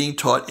is being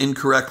taught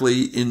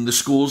incorrectly in the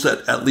schools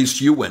that at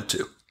least you went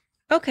to.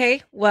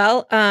 Okay.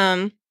 Well,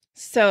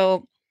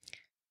 so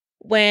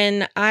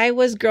when I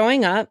was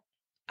growing up,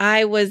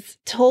 I was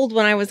told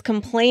when I was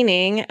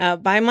complaining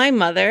by my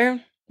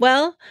mother,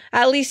 well,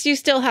 at least you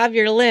still have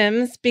your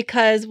limbs,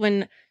 because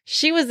when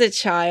she was a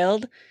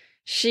child,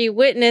 she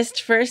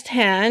witnessed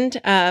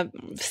firsthand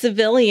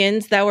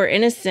civilians that were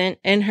innocent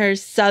in her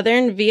South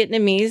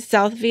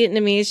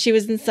Vietnamese, she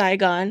was in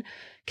Saigon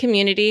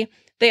community.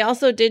 They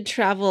also did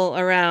travel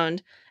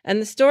around.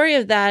 And the story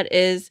of that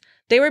is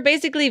they were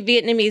basically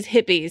Vietnamese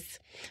hippies.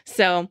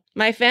 So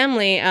my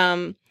family,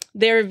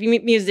 they're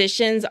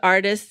musicians,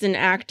 artists, and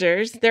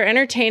actors. They're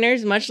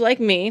entertainers, much like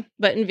me,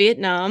 but in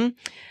Vietnam.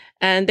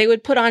 And they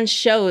would put on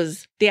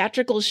shows,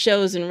 theatrical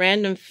shows in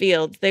random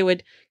fields. They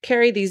would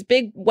carry these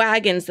big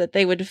wagons that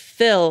they would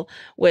fill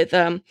with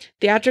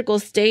theatrical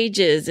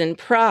stages and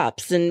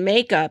props and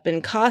makeup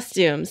and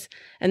costumes.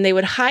 And they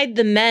would hide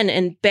the men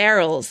in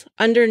barrels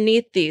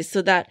underneath these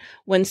so that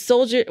when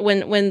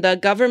the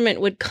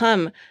government would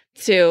come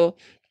to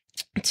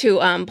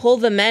pull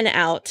the men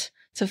out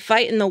to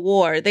fight in the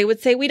war, they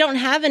would say, "We don't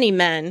have any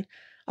men.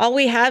 All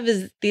we have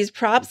is these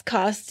props,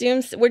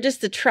 costumes. We're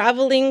just a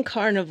traveling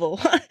carnival."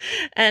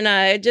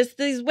 And just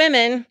these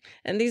women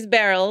and these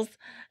barrels.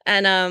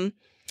 And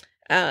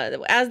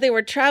as they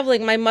were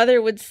traveling, my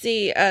mother would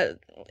see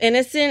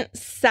innocent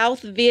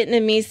South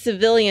Vietnamese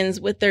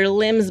civilians with their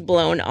limbs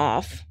blown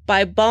off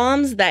by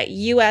bombs that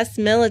U.S.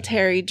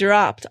 military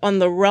dropped on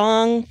the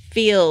wrong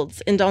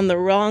fields and on the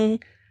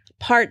wrong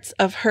parts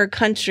of her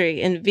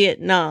country in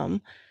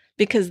Vietnam,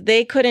 because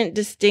they couldn't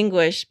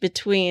distinguish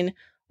between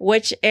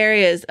which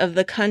areas of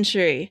the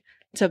country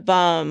to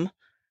bomb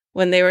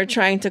when they were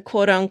trying to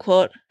quote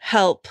unquote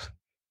help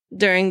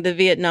during the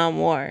Vietnam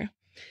War.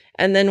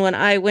 And then when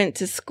I went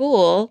to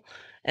school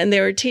and they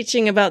were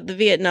teaching about the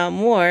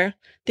Vietnam War,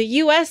 the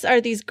US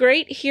are these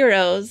great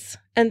heroes,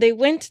 and they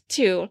went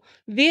to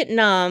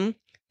Vietnam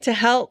to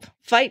help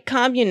fight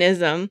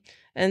communism,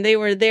 and they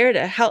were there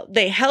to help.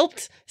 They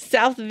helped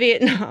South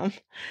Vietnam,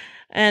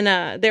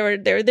 and they were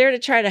there to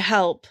try to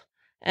help.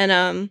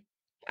 And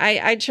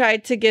I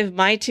tried to give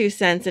my 2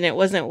 cents, and it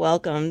wasn't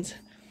welcomed.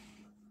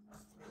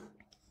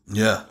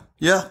 Yeah.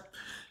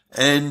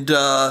 And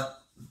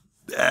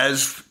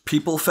as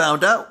people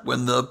found out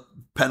when the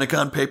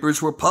Pentagon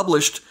Papers were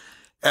published,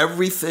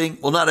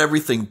 not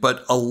everything,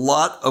 but a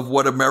lot of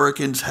what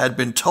Americans had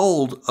been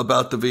told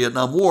about the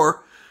Vietnam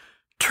War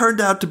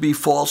turned out to be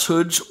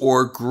falsehoods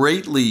or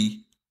greatly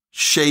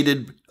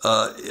shaded,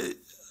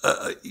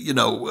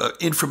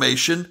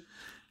 information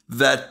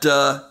that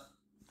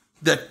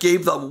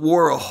gave the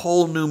war a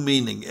whole new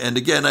meaning. And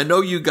again, I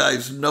know you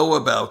guys know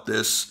about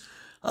this.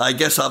 I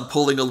guess I'm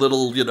pulling a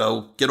little,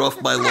 get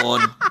off my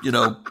lawn,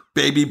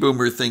 baby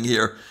boomer thing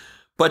here.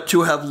 But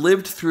to have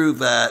lived through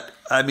that,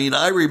 I mean,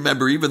 I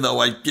remember, even though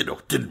I,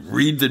 didn't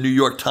read the New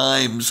York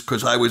Times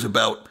because I was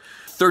about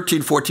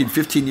 13, 14,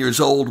 15 years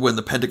old when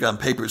the Pentagon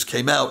Papers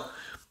came out,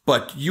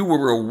 but you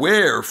were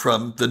aware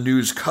from the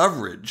news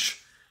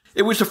coverage.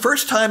 It was the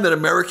first time that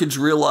Americans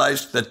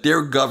realized that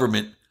their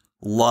government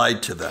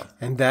lied to them.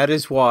 And that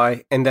is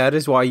why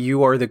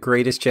you are the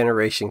greatest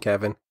generation,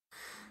 Kevin.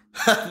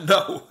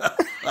 No,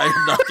 I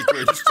am not the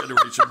greatest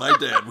generation. My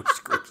dad was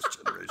the greatest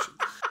generation.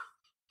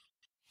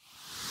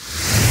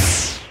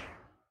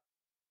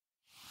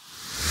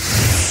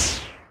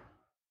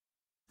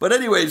 But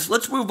anyways,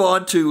 let's move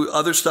on to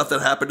other stuff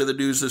that happened in the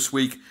news this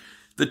week.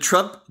 The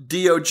Trump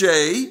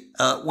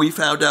DOJ, we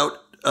found out,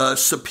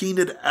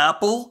 subpoenaed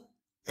Apple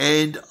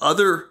and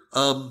other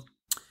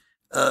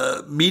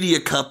media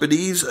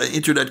companies,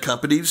 internet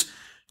companies,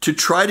 to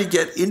try to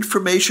get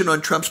information on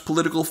Trump's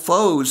political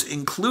foes,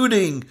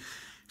 including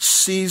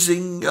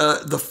seizing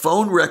the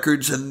phone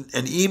records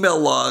and email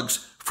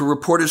logs for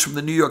reporters from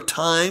the New York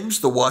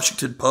Times, the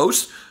Washington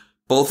Post,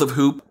 both of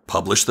whom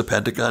published the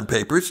Pentagon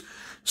Papers,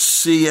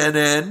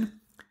 CNN,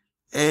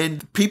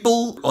 and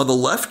people on the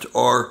left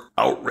are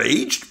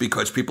outraged,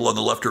 because people on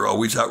the left are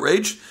always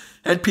outraged,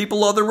 and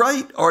people on the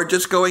right are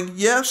just going,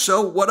 yeah, so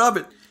what of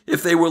it?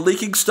 If they were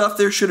leaking stuff,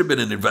 there should have been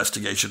an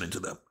investigation into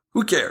them.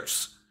 Who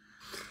cares?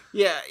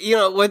 Yeah,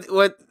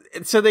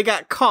 so they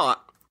got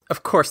caught.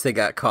 Of course they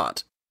got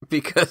caught,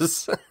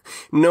 because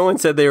no one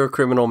said they were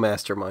criminal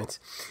masterminds.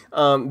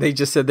 They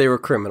just said they were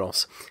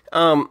criminals.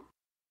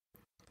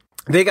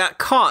 They got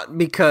caught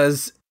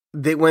because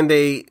there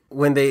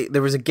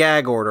was a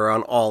gag order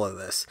on all of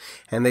this,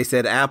 and they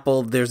said,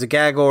 Apple, there's a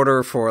gag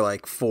order for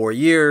like 4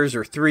 years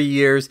or 3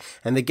 years,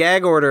 and the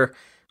gag order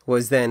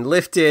was then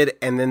lifted,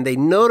 and then they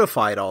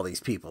notified all these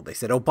people. They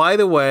said, oh, by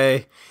the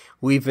way,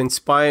 we've been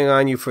spying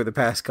on you for the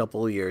past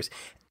couple of years.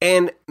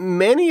 And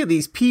many of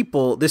these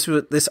people, this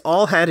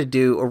all had to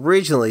do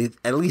originally,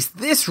 at least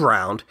this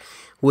round,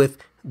 with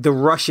the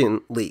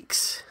Russian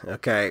leaks.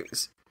 Okay,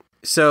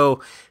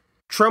 so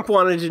Trump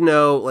wanted to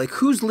know, like,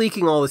 who's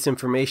leaking all this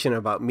information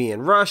about me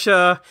and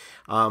Russia?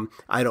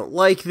 I don't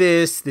like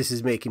this. This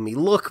is making me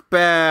look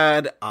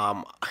bad.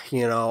 I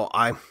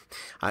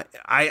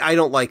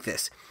don't like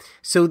this.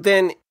 So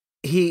then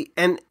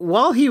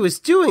while he was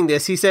doing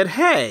this, he said,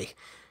 hey,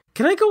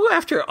 can I go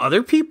after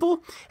other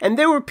people? And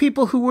there were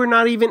people who were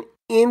not even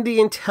in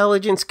the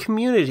intelligence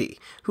community,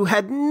 who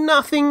had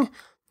nothing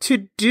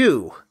to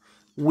do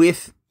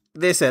with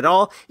this at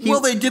all.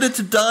 They did it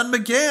to Don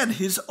McGahn,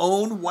 his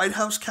own White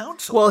House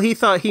counsel. Well, he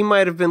thought he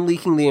might have been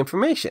leaking the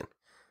information.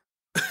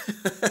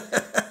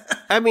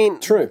 I mean,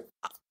 true.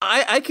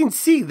 I can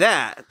see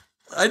that.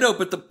 I know,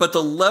 but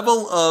the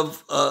level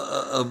of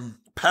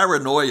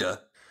paranoia,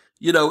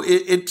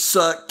 it's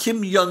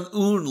Kim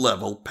Jong-un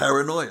level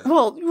paranoia.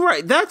 Well,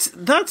 right.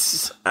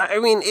 That's. I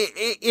mean,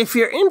 if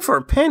you're in for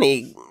a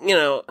penny,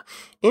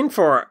 in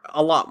for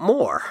a lot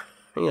more.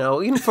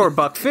 In for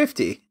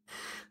 $1.50.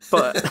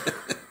 But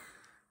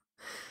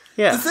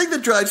yeah, the thing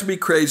that drives me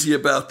crazy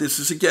about this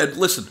is, again,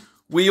 listen,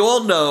 we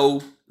all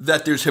know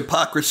that there's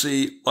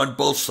hypocrisy on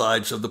both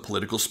sides of the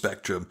political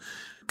spectrum.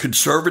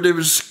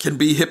 Conservatives can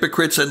be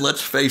hypocrites, and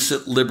let's face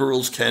it,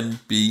 liberals can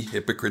be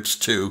hypocrites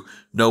too.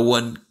 No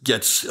one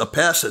gets a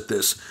pass at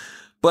this.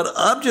 But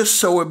I'm just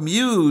so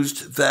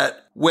amused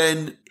that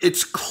when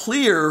it's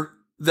clear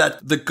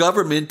that the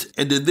government,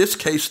 and in this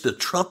case, the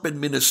Trump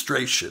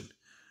administration,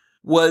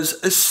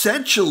 was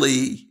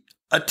essentially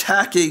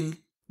attacking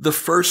the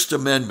First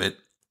Amendment,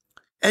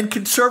 and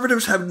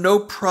conservatives have no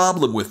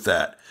problem with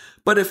that.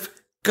 But if,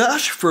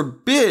 gosh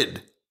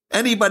forbid,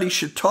 anybody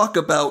should talk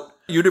about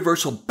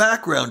universal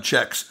background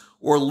checks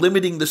or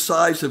limiting the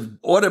size of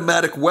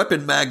automatic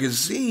weapon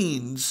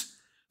magazines,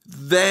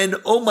 then,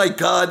 oh my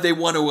God, they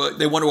want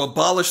to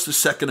abolish the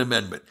Second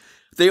Amendment.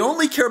 They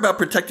only care about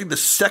protecting the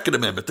Second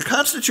Amendment. The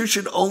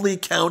Constitution only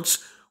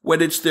counts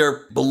when it's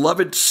their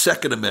beloved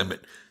Second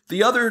Amendment.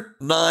 The other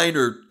 9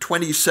 or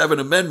 27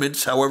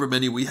 amendments, however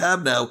many we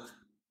have now,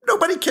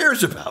 nobody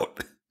cares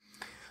about.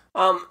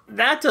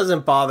 That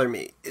doesn't bother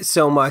me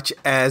so much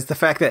as the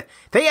fact that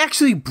they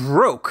actually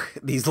broke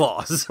these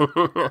laws.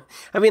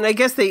 I mean, I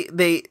guess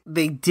they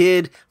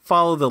did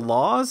follow the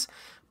laws,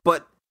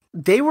 but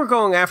they were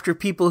going after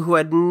people who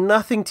had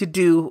nothing to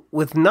do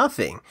with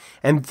nothing.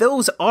 And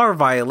those are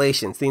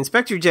violations. The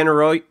Inspector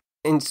General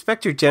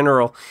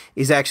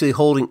is actually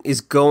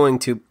going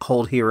to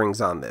hold hearings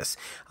on this.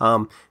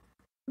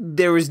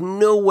 There is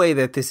no way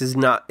that this is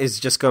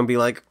just going to be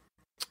like,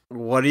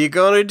 what are you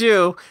going to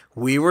do?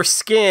 We were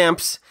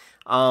scamps.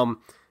 Now,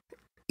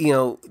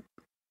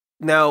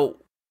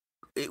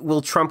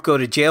 will Trump go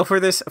to jail for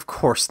this? Of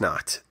course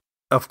not.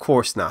 Of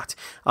course not.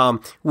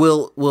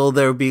 Will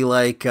there be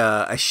like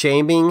a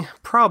shaming?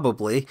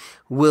 Probably.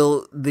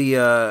 Will the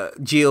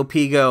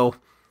GOP go,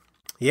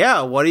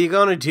 yeah, what are you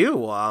going to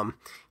do?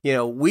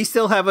 We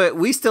still have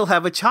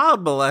a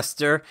child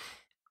molester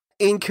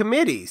in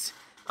committees.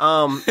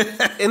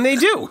 And they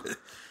do.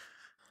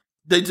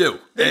 They do.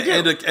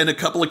 And a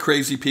couple of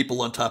crazy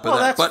people on top of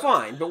that. Well, that's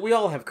fine, but we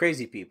all have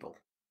crazy people.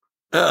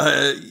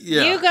 Yeah.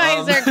 You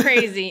guys are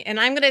crazy, and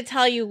I'm going to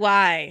tell you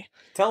why.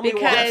 Tell me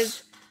why.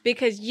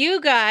 Because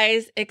you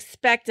guys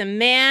expect a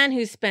man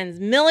who spends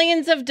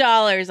millions of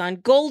dollars on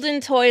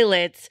golden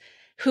toilets,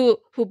 who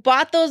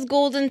bought those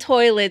golden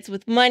toilets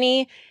with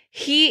money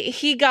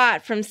he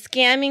got from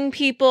scamming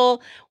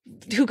people,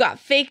 who got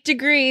fake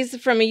degrees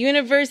from a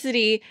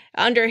university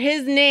under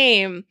his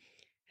name.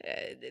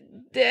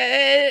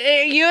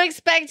 You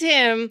expect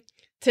him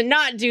to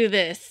not do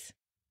this.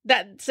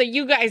 So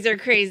you guys are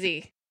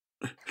crazy.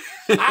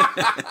 But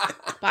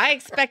I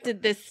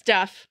expected this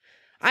stuff.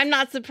 I'm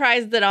not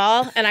surprised at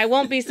all, and I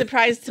won't be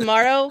surprised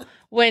tomorrow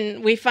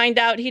when we find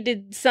out he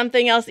did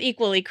something else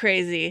equally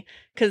crazy.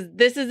 Because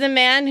this is a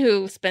man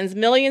who spends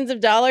millions of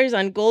dollars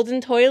on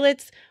golden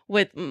toilets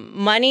with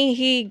money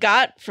he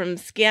got from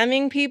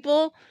scamming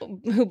people,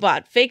 who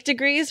bought fake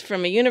degrees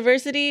from a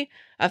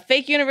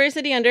fake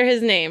university under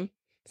his name.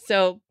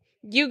 So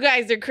you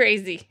guys are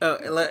crazy.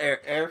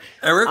 Eric?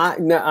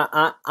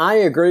 I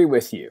agree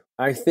with you.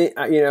 I think,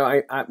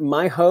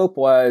 my hope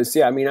was,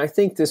 I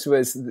think this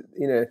was,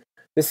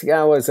 this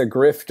guy was a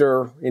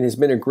grifter and has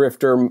been a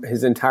grifter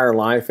his entire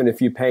life. And if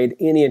you paid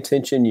any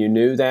attention, you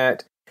knew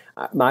that.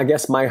 I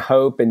guess my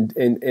hope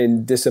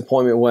and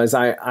disappointment was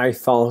I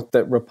thought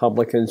that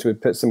Republicans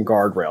would put some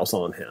guardrails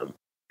on him.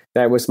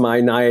 That was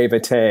my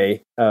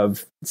naivete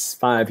of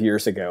 5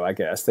 years ago, I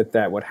guess,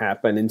 that would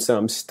happen. And so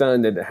I'm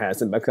stunned that it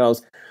hasn't,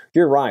 because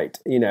you're right.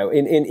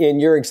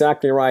 And you're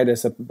exactly right.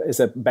 As a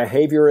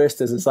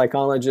behaviorist, as a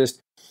psychologist,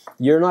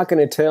 you're not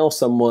going to tell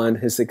someone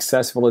as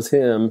successful as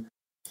him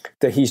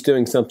that he's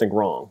doing something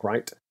wrong,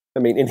 right? I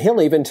mean, and he'll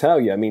even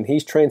tell you,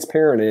 he's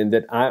transparent in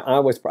that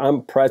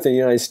I'm president of the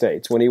United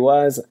States when he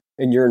was,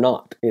 and you're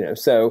not,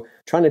 so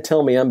trying to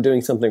tell me I'm doing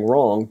something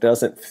wrong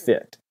doesn't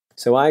fit.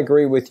 So I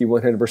agree with you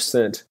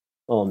 100%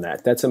 on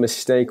that. That's a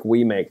mistake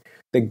we make.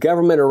 The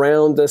government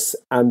around us,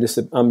 I'm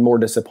more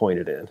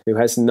disappointed in, who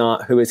has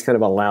kind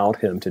of allowed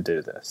him to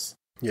do this.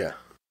 Yeah,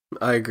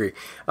 I agree.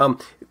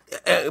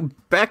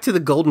 Back to the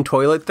golden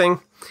toilet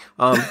thing.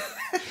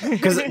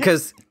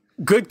 Because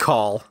good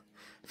call.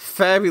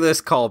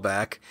 Fabulous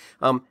callback.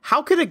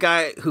 How could a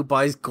guy who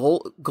buys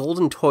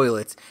golden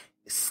toilets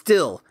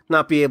still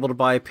not be able to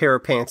buy a pair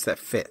of pants that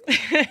fit?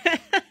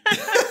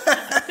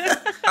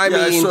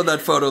 I saw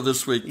that photo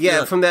this week.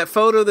 Yeah, from that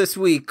photo this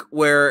week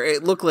where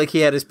it looked like he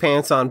had his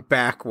pants on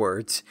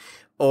backwards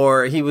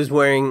or he was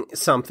wearing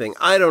something.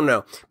 I don't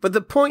know. But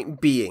the point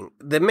being,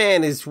 the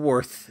man is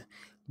worth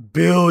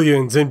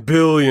billions and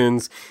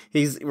billions.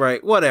 He's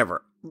right,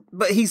 whatever.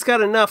 But he's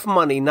got enough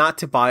money not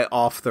to buy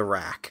off the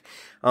rack.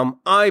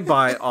 I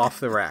buy off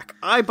the rack.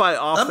 I'm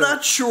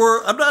not sure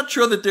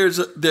that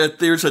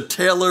there's a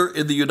tailor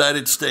in the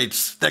United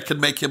States that can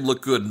make him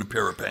look good in a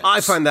pair of pants.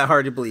 I find that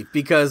hard to believe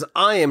because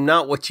I am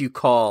not what you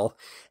call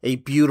a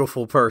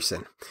beautiful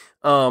person.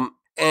 And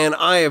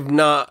I am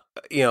not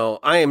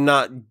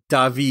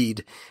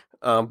David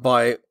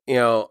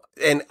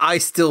and I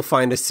still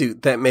find a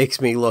suit that makes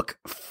me look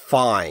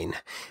fine.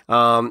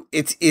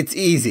 It's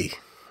easy.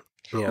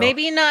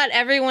 Maybe not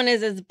everyone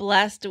is as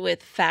blessed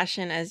with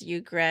fashion as you,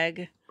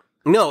 Greg.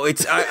 No,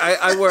 it's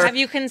I wear. Have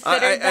you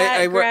considered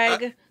that,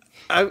 Greg?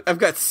 I've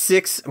got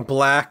 6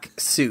 black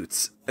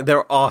suits.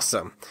 They're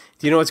awesome.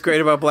 Do you know what's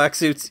great about black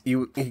suits?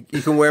 You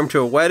can wear them to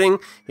a wedding.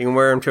 You can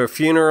wear them to a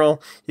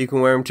funeral. You can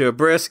wear them to a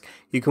brisk.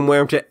 You can wear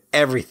them to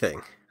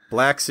everything.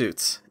 Black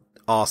suits,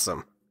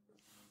 awesome.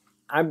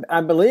 I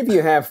believe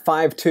you have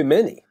 5 too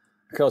many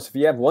because if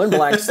you have one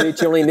black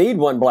suit, you only need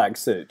one black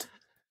suit.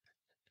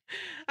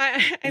 But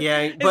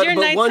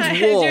one's wool.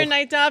 Is your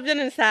night job an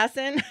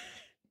assassin?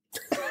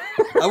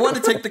 I want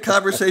to take the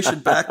conversation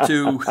back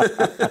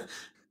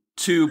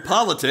to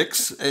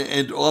politics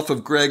and off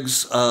of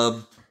Greg's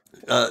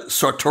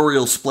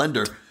sartorial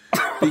splendor,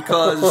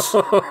 because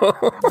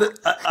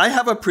I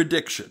have a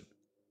prediction.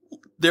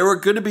 There are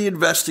going to be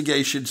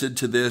investigations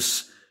into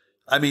this.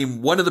 I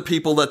mean, one of the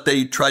people that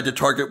they tried to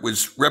target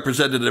was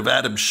Representative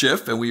Adam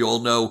Schiff, and we all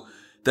know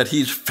that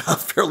he's a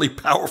fairly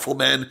powerful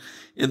man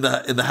in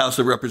the House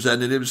of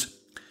Representatives.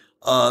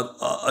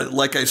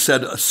 Like I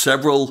said,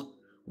 several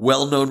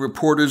well-known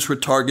reporters were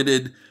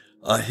targeted.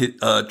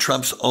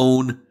 Trump's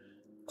own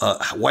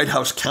White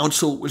House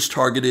counsel was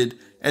targeted.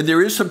 And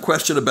there is some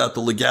question about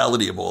the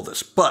legality of all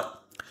this.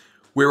 But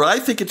where I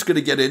think it's going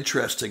to get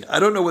interesting, I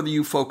don't know whether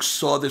you folks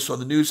saw this on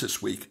the news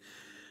this week.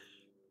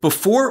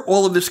 Before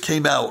all of this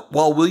came out,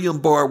 while William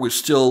Barr was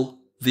still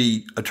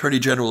the Attorney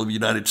General of the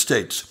United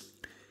States,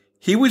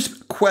 he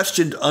was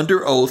questioned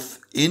under oath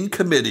in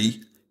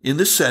committee in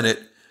the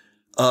Senate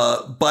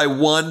by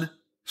one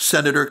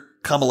Senator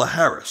Kamala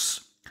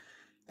Harris.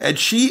 And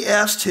she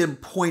asked him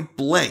point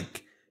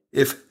blank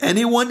if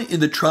anyone in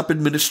the Trump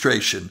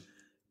administration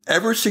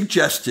ever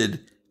suggested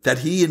that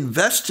he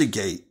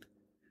investigate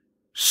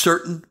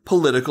certain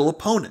political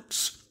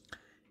opponents.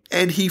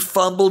 And he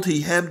fumbled,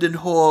 he hemmed and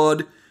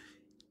hawed.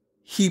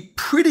 He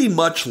pretty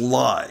much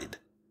lied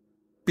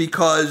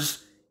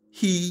because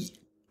he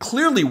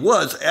clearly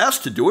was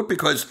asked to do it,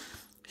 because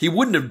he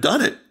wouldn't have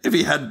done it if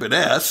he hadn't been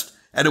asked,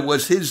 and it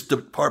was his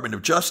Department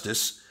of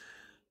Justice.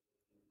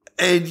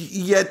 And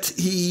yet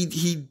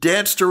he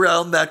danced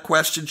around that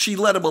question. She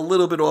let him a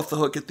little bit off the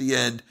hook at the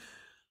end.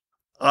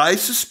 I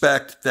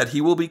suspect that he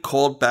will be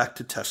called back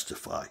to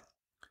testify.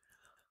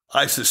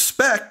 I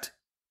suspect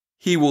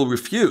he will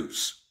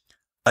refuse.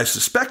 I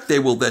suspect they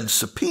will then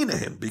subpoena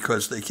him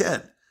because they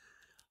can.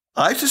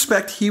 I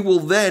suspect he will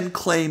then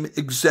claim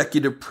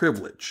executive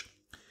privilege.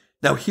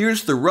 Now,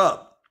 here's the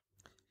rub.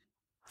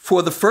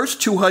 For the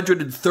first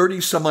 230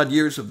 some odd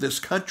years of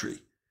this country,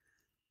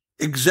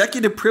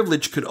 executive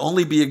privilege could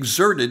only be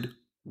exerted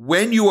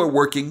when you are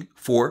working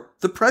for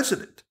the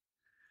president.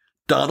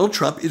 Donald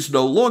Trump is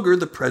no longer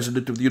the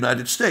president of the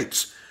United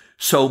States.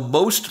 So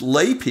most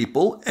lay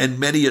people and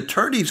many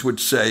attorneys would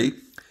say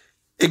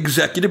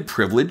executive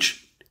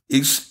privilege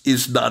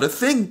is not a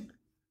thing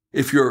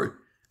if you're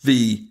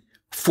the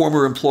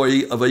former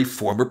employee of a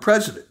former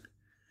president.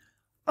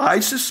 I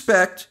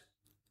suspect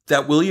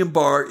that William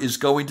Barr is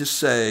going to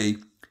say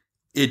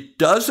it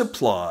does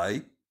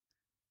apply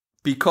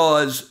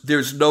because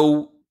there's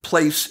no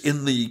place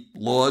in the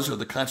laws or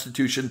the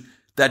Constitution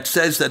that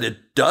says that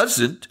it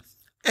doesn't.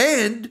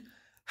 And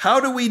how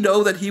do we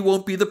know that he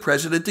won't be the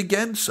president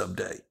again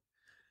someday?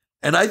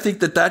 And I think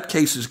that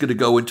case is going to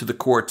go into the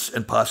courts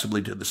and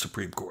possibly to the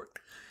Supreme Court.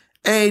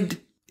 And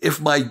if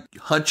my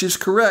hunch is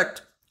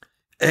correct,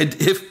 and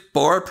if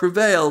Barr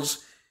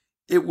prevails,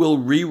 it will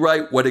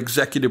rewrite what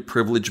executive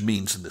privilege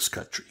means in this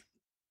country.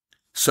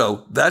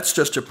 So that's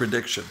just a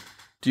prediction.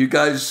 Do you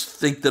guys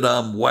think that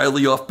I'm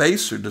wildly off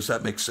base, or does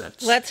that make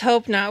sense? Let's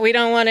hope not. We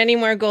don't want any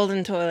more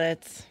golden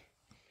toilets.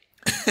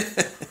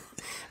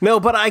 No,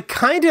 but I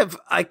kind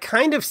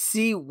of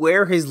see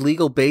where his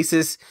legal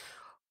basis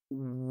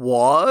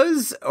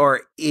was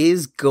or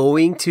is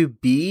going to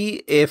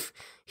be if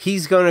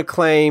he's going to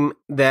claim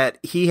that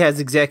he has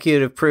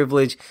executive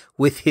privilege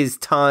with his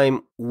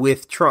time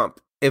with Trump.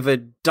 If a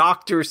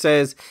doctor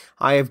says,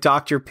 I have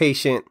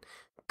doctor-patient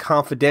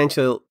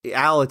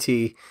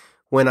confidentiality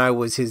when I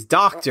was his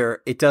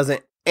doctor, it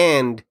doesn't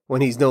end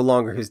when he's no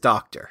longer his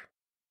doctor.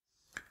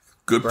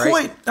 Good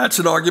point. That's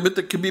an argument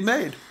that can be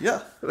made.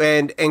 Yeah.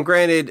 And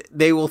granted,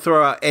 they will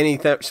throw out any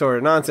sort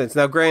of nonsense.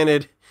 Now,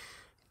 granted,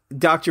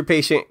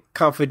 doctor-patient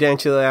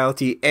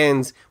confidentiality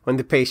ends when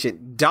the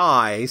patient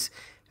dies,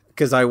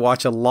 because I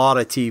watch a lot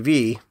of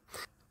TV,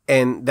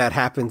 and that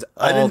happens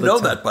all the time. I didn't know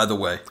that, by the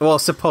way. Well,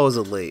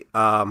 supposedly.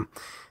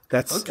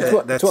 That's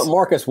what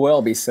Marcus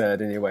Welby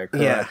said, anyway,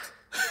 correct?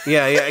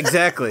 Yeah,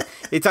 exactly.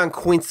 It's on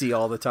Quincy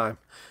all the time.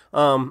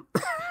 And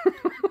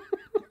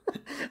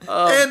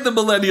the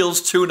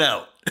millennials tune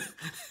out.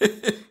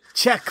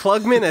 Jack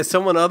Klugman as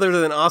someone other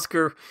than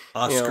Oscar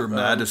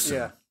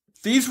Madison.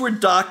 These were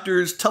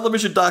doctors,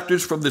 television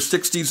doctors from the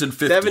 60s and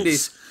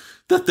 50s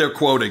that they're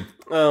quoting.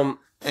 And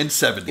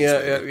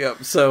 70s. Yeah.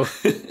 So,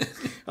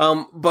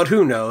 but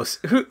who knows?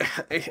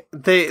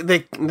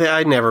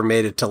 I never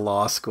made it to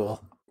law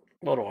school.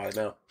 What do I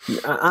know?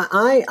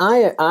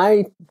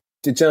 I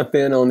to jump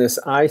in on this,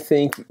 I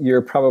think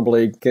you're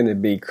probably going to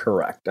be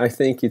correct. I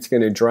think it's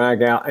going to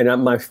drag out,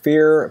 and my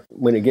fear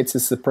when it gets to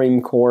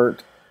Supreme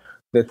Court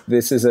that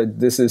this is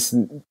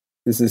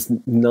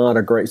not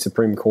a great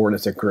Supreme Court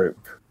as a group.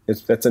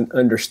 That's an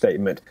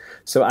understatement.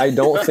 So I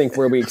don't think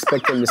where we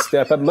expect them to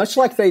step up, much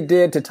like they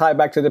did to tie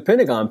back to the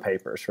Pentagon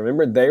Papers.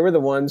 Remember, they were the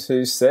ones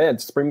who said,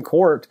 Supreme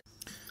Court,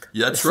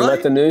 that's right.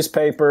 Let the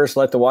newspapers,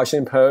 let the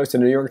Washington Post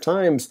and New York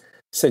Times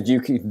said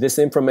this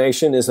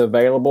information is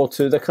available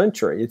to the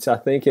country. I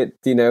think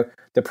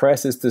the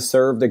press is to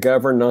serve the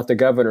governed, not the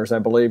governors, I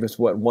believe is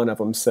what one of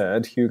them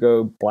said,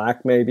 Hugo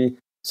Black maybe.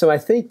 So I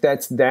think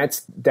that's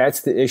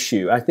the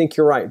issue. I think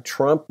you're right.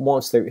 Trump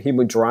he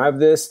would drive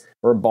this,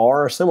 or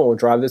Barr or someone would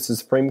drive this to the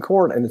Supreme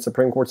Court, and the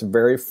Supreme Court's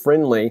very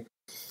friendly.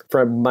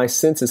 From my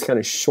sense, is kind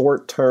of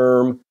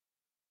short-term,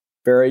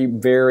 very,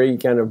 very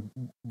kind of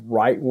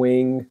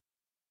right-wing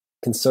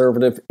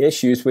conservative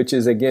issues, which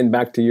is, again,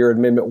 back to your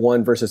Amendment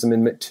 1 versus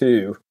Amendment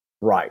 2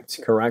 rights,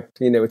 correct?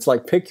 It's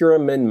like, pick your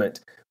amendment.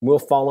 We'll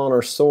fall on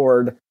our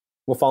sword.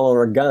 We'll fall on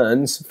our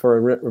guns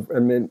for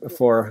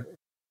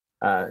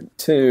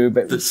 2,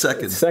 but the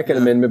second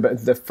amendment,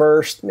 but the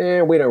first, we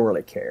don't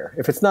really care.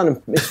 If it's not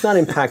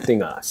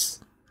impacting us.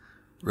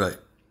 Right.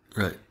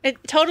 It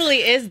totally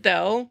is,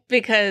 though,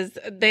 because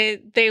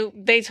they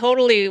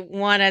totally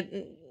want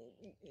to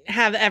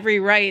have every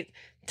right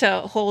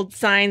to hold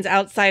signs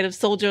outside of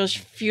soldiers'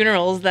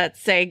 funerals that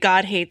say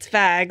God hates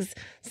fags.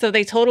 So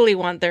they totally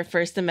want their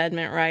First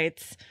Amendment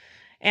rights.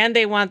 And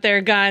they want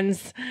their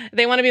guns.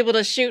 They want to be able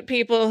to shoot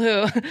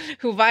people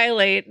who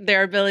violate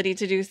their ability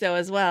to do so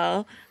as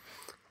well.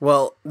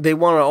 Well, they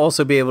want to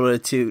also be able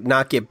to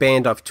not get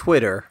banned off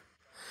Twitter.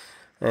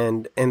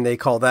 And they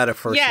call that a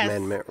First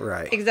Amendment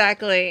right.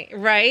 Exactly.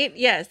 Right?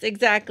 Yes,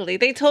 exactly.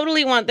 They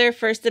totally want their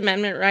First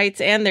Amendment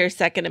rights and their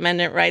Second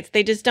Amendment rights.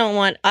 They just don't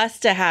want us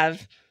to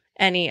have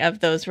any of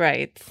those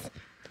rights.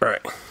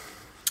 Right.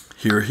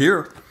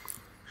 Hear.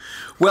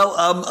 Well,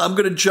 I'm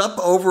going to jump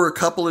over a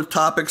couple of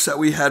topics that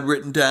we had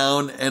written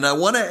down, and I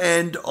want to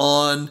end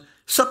on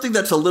something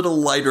that's a little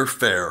lighter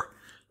fare,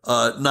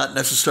 not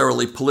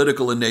necessarily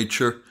political in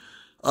nature.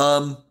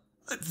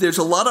 There's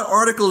a lot of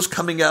articles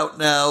coming out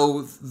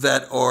now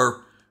that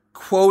are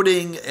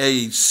quoting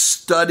a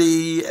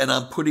study, and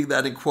I'm putting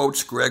that in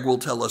quotes. Greg will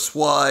tell us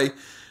why.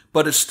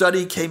 But a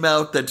study came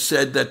out that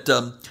said that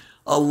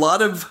a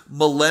lot of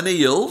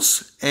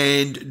millennials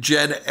and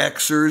Gen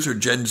Xers or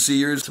Gen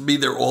Zers, to me,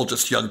 they're all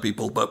just young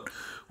people, but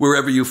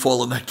wherever you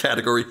fall in that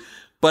category.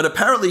 But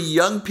apparently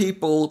young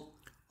people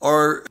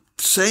are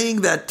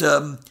saying that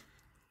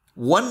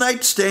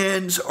one-night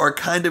stands are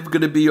kind of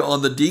going to be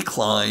on the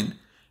decline,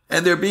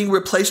 and they're being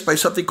replaced by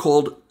something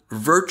called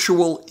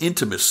virtual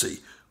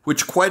intimacy,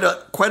 which quite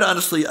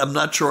honestly, I'm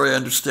not sure I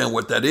understand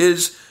what that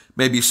is.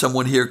 Maybe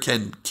someone here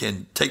can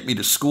take me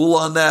to school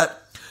on that.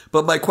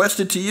 But my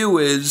question to you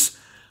is,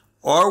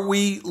 are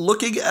we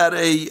looking at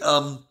a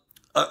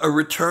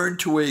return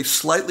to a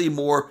slightly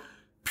more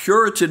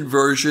Puritan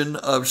version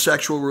of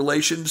sexual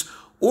relations,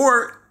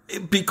 or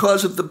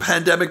because of the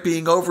pandemic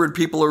being over and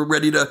people are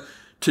ready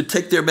to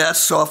take their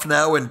masks off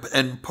now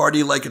and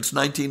party like it's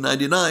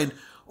 1999,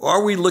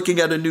 are we looking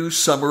at a new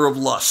summer of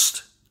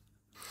lust?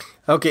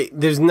 Okay,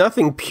 there's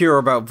nothing pure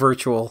about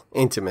virtual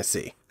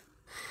intimacy.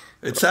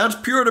 It sounds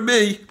pure to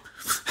me.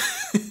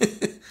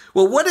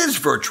 Well, what is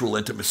virtual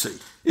intimacy?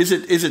 Is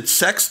it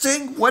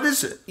sexting? What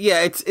is it?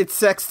 Yeah, it's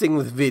sexting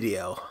with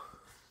video.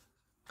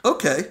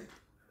 Okay.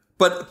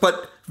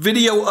 But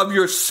video of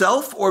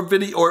yourself or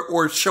video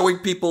or showing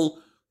people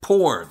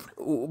porn?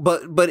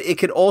 But it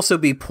could also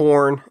be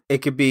porn. It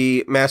could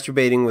be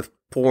masturbating with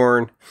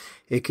porn.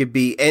 It could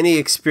be any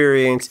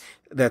experience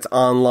that's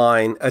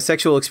online, a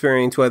sexual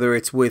experience, whether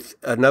it's with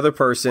another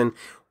person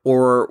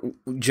or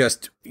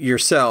just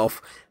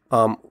yourself,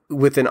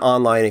 with an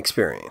online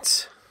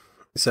experience.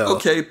 So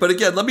okay, but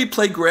again, let me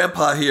play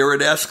grandpa here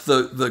and ask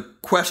the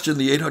question,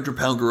 the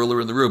 800-pound gorilla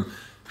in the room.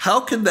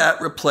 How can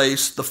that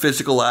replace the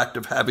physical act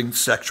of having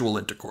sexual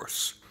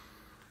intercourse?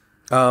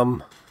 I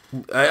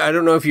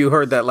don't know if you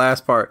heard that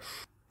last part.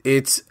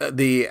 It's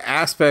the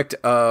aspect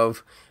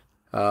of,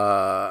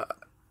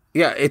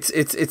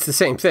 it's the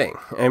same thing.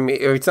 I mean,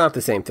 it's not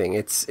the same thing.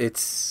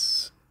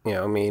 It's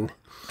I mean.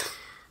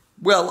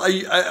 Well,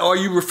 are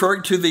you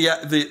referring to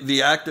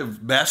the act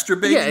of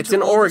masturbating? Yeah, it's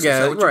an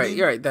orgasm.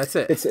 Right. That's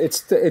it.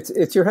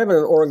 It's you're having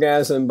an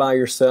orgasm by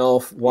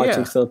yourself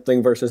watching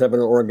something versus having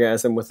an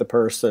orgasm with the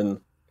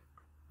person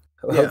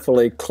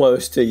hopefully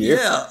close to you.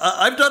 Yeah,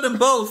 I've done them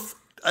both.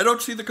 I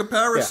don't see the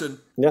comparison.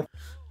 Yeah.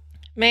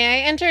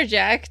 May I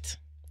interject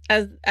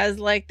as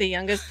like the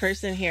youngest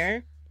person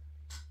here?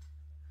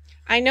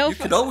 I know you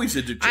can always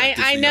interject.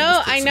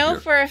 I know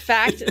for a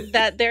fact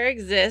that there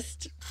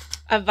exists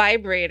a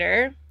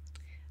vibrator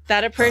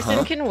that a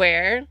person can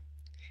wear,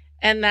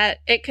 and that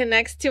it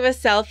connects to a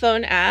cell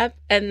phone app,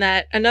 and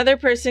that another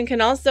person can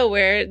also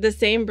wear the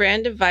same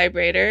brand of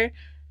vibrator,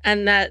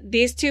 and that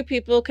these two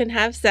people can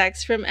have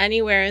sex from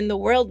anywhere in the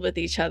world with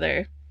each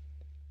other.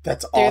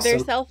 That's awesome. Through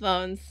their cell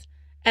phones.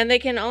 And they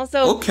can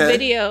also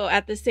video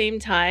at the same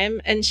time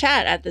and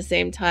chat at the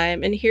same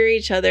time and hear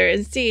each other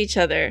and see each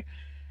other.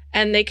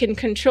 And they can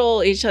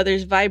control each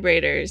other's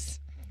vibrators.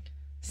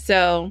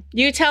 So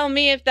you tell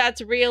me if that's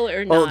real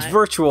or not. Well, it's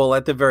virtual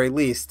at the very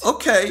least.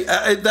 Okay,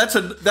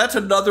 that's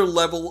another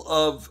level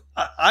of,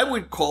 I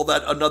would call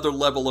that another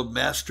level of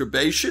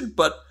masturbation.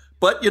 But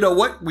you know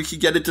what? We could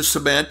get into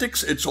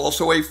semantics. It's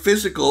also a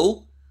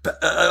physical,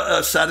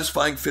 a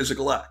satisfying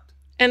physical act.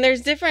 And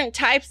there's different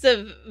types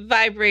of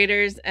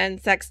vibrators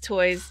and sex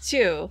toys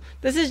too.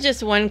 This is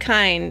just one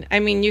kind. I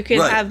mean, you can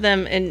have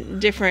them in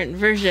different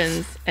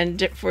versions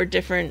and for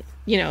different,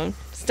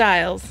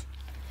 styles.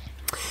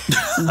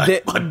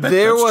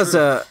 There was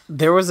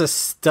a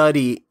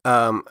study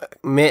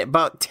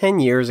about 10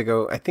 years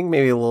ago, I think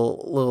maybe a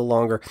little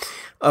longer,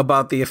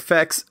 about the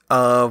effects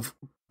of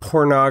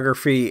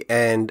pornography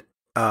and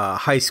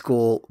high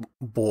school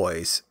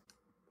boys.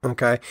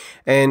 Okay,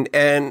 and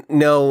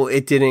no,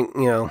 it didn't.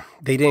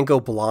 They didn't go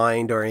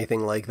blind or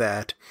anything like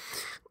that.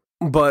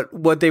 But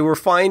what they were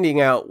finding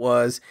out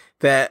was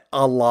that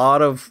a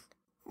lot of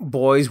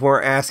boys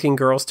weren't asking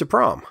girls to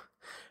prom.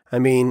 I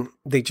mean,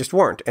 they just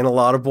weren't. And a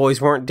lot of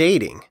boys weren't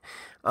dating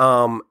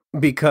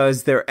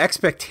because their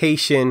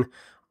expectation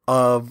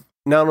of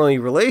not only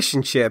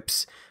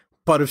relationships,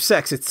 but of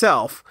sex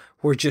itself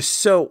were just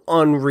so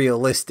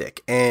unrealistic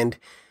and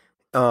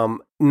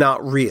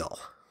not real.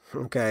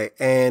 Okay.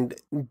 And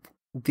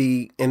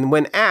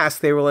when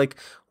asked, they were like,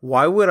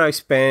 why would I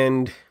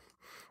spend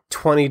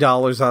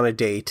 $20 on a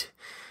date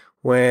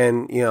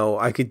when,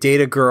 I could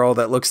date a girl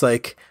that looks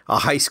like a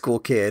high school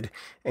kid?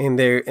 And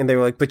they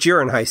were like, but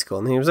you're in high school.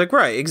 And he was like,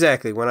 right,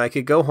 exactly. When I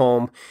could go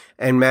home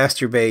and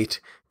masturbate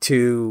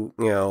to,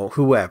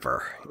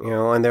 whoever,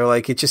 and they're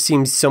like, it just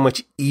seems so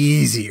much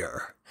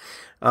easier.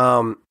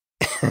 And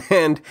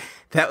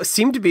that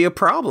seemed to be a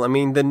problem. I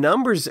mean, the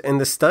numbers in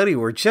the study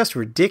were just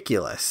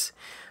ridiculous.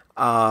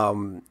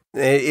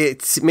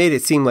 It's made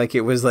it seem like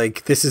it was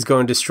like, this is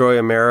going to destroy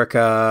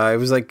America. It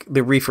was like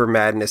the Reefer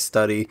Madness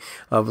study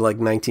of like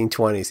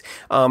 1920s.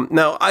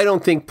 Now, I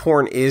don't think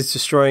porn is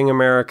destroying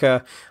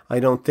America. I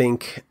don't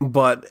think,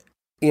 but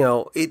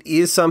it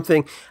is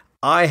something.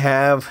 I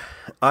have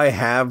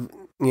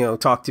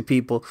talked to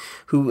people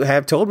who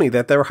have told me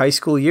that their high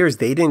school years,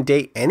 they didn't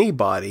date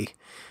anybody.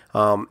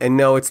 And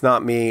no, it's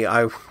not me.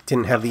 I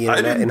didn't have the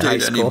internet in high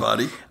school. I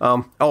didn't date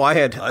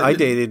anybody. I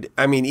dated.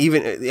 I mean,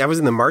 even I was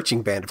in the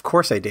marching band. Of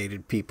course, I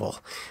dated people.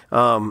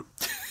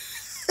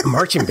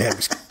 Marching band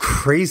was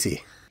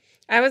crazy.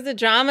 I was a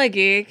drama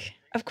geek.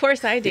 Of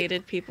course, I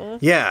dated people.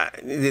 Yeah.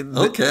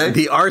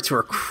 The arts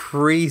were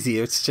crazy.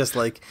 It's just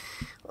like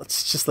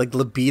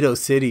Libido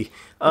City.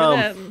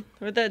 We're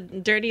the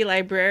dirty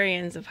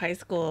librarians of high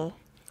school.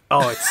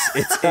 Oh,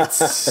 it's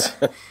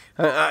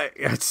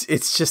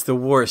just the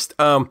worst.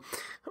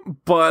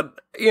 But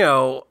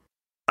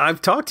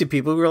I've talked to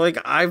people who are like,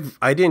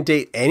 I didn't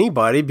date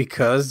anybody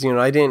because,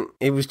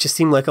 it was just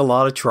seemed like a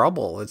lot of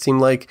trouble. It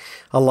seemed like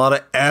a lot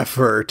of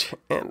effort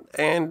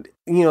and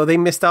they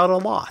missed out a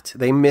lot.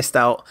 They missed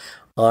out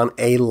on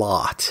a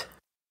lot,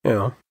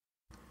 it's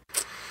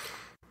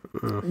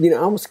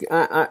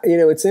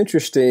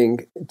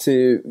interesting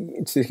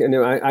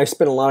to I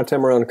spent a lot of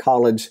time around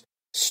college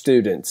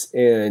students,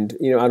 and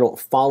I don't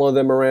follow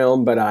them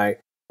around, but I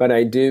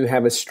do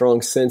have a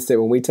strong sense that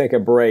when we take a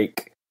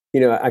break,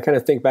 I kind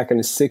of think back in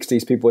the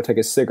 60s, people would take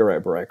a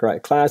cigarette break,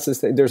 right?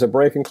 Classes, there's a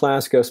break in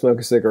class, go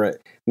smoke a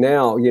cigarette.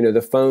 Now,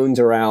 the phones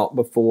are out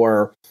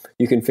before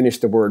you can finish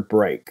the word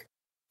break.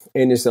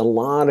 And there's a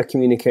lot of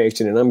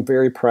communication, and I'm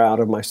very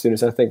proud of my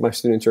students. I think my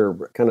students are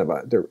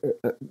they're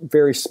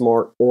very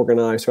smart,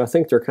 organized. So I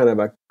think they're kind of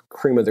a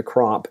cream of the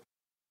crop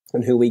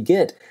in who we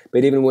get.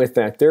 But even with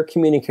that, their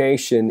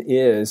communication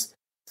is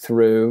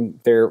through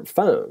their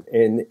phone.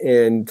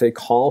 And to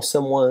call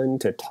someone,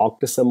 to talk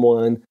to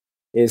someone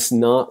is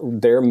not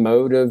their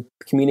mode of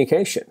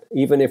communication.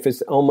 Even if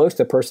it's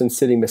almost a person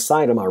sitting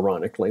beside them,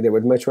 ironically. They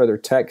would much rather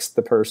text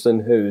the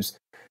person who's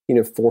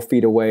 4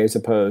 feet away as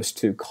opposed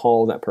to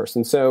call that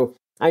person. So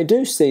I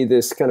do see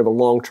this kind of a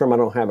long term. I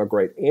don't have a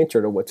great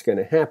answer to what's going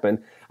to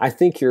happen. I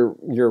think you're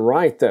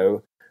right,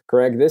 though,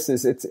 Greg.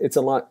 It's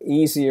a lot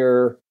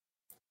easier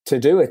to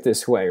do it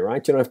this way,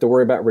 right? You don't have to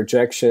worry about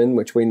rejection,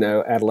 which we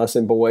know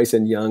adolescent boys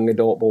and young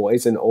adult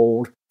boys and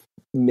old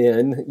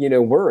men,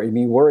 worry.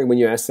 You worry when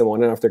you ask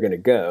someone out if they're going to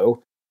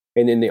go.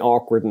 And then the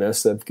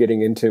awkwardness of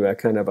getting into a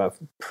kind of a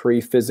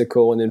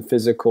pre-physical and then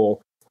physical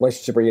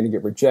relationship where you're going to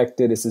get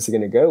rejected. Is this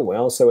going to go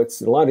well? So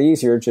it's a lot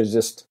easier to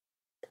just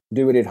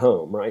do it at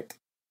home, right?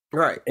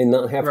 Right. And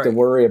not have to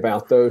worry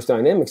about those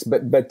dynamics.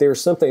 But there's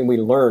something we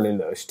learn in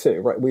those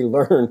too, right? We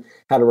learn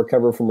how to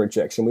recover from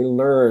rejection. We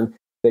learn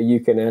that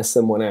you can ask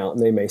someone out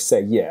and they may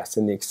say yes,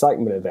 and the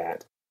excitement of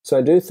that. So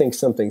I do think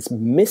something's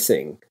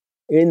missing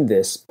in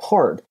this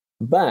part,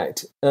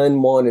 but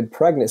unwanted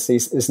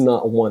pregnancies is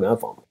not one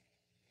of them.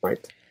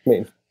 Right.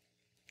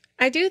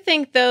 I do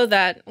think, though,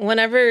 that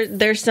whenever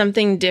there's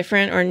something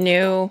different or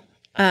new,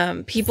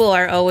 people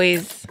are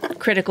always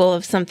critical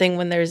of something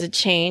when there's a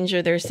change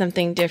or there's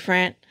something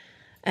different.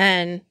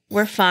 And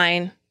we're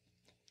fine.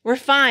 We're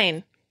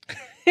fine.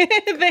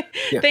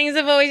 Things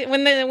have always,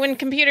 when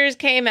computers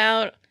came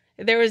out,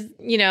 there was,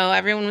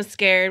 everyone was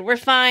scared. We're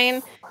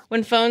fine.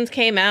 When phones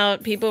came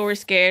out, people were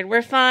scared.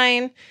 We're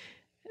fine.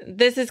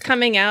 This is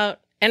coming out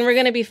and we're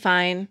going to be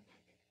fine.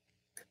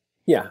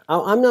 Yeah,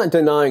 I'm not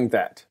denying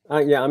that.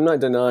 I'm not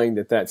denying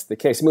that that's the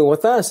case. I mean,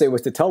 with us, it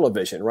was the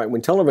television, right?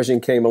 When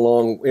television came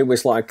along, it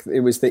was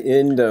the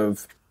end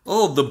of...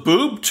 Oh, the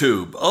boob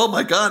tube. Oh,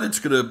 my God, it's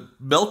going to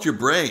melt your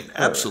brain.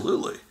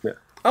 Absolutely. Yeah.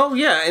 Oh,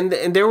 yeah, and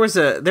there was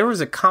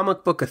a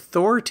comic book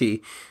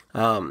authority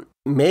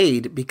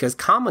made because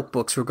comic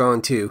books were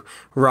going to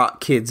rot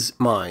kids'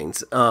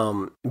 minds.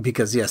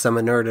 Because, yes, I'm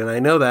a nerd and I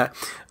know that.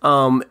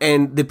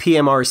 And the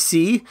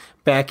PMRC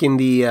back in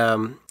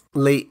the...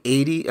 late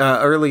 80s,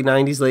 early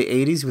 90s, late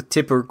 80s with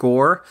Tipper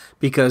Gore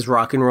because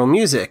rock and roll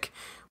music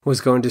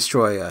was going to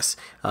destroy us.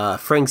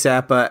 Frank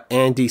Zappa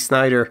and Dee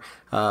Snider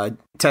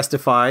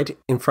testified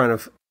in front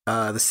of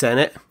the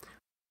Senate.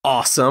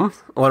 Awesome.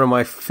 One of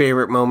my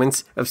favorite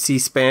moments of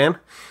C-SPAN.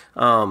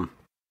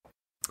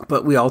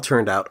 But we all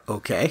turned out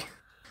okay.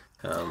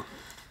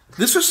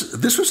 This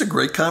was a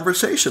great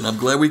conversation. I'm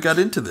glad we got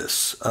into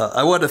this.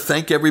 I want to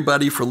thank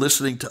everybody for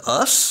listening to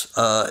us.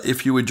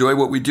 If you enjoy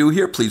what we do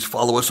here, please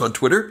follow us on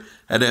Twitter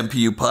at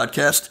MPU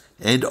Podcast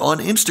and on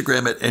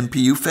Instagram at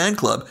NPU Fan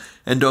Club.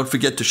 And don't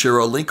forget to share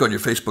our link on your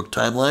Facebook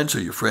timeline so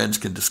your friends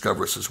can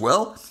discover us as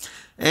well.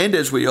 And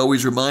as we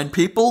always remind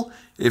people,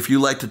 if you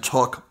like to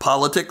talk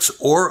politics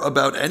or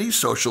about any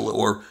social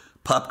or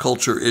pop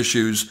culture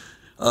issues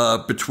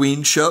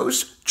between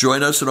shows,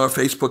 join us in our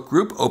Facebook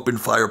group, Open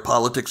Fire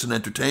Politics and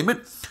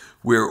Entertainment.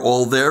 We're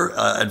all there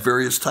at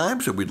various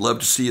times, and we'd love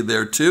to see you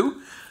there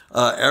too.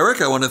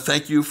 Eric, I want to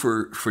thank you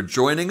for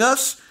joining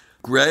us.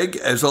 Greg,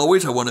 as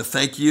always, I want to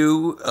thank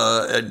you,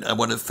 and I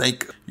want to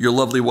thank your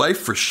lovely wife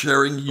for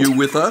sharing you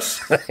with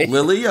us.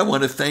 Lily, I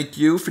want to thank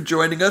you for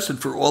joining us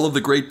and for all of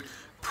the great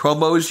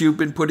promos you've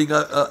been putting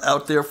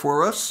out there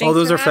for us. Thanks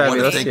those are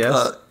fabulous.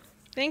 Yes.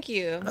 Thank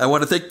you. I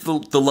want to thank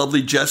the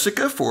lovely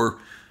Jessica for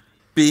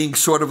being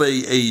sort of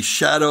a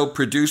shadow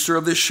producer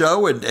of this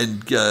show,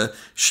 and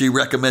she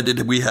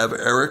recommended we have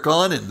Eric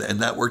on, and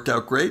that worked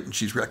out great, and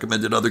she's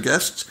recommended other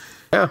guests.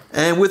 Yeah.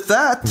 And with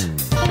that,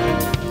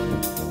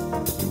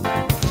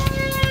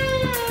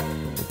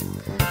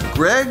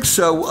 Greg,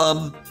 so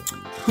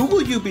who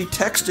will you be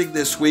texting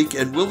this week,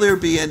 and will there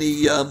be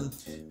any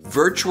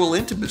virtual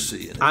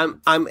intimacy in it?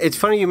 It's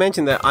funny you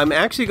mentioned that. I'm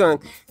actually going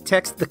to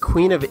text the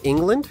Queen of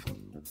England.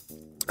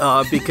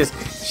 Because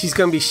she's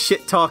going to be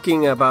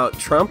shit-talking about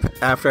Trump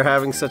after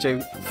having such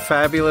a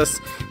fabulous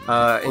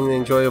and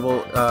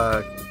enjoyable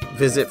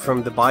visit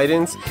from the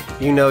Bidens.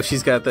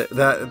 She's got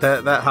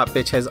that hot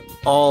bitch has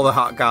all the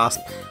hot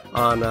gossip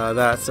on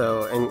that.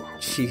 So, and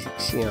she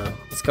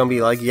it's going to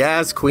be like,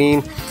 yes,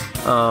 Queen.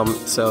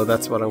 So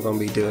that's what I'm going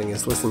to be doing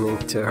is listening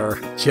to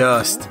her.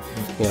 Just,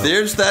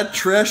 There's that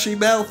trashy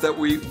mouth that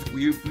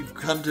we've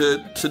come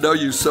to know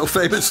you so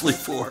famously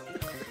for.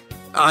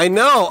 I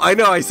know.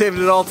 I saved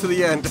it all to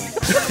the end.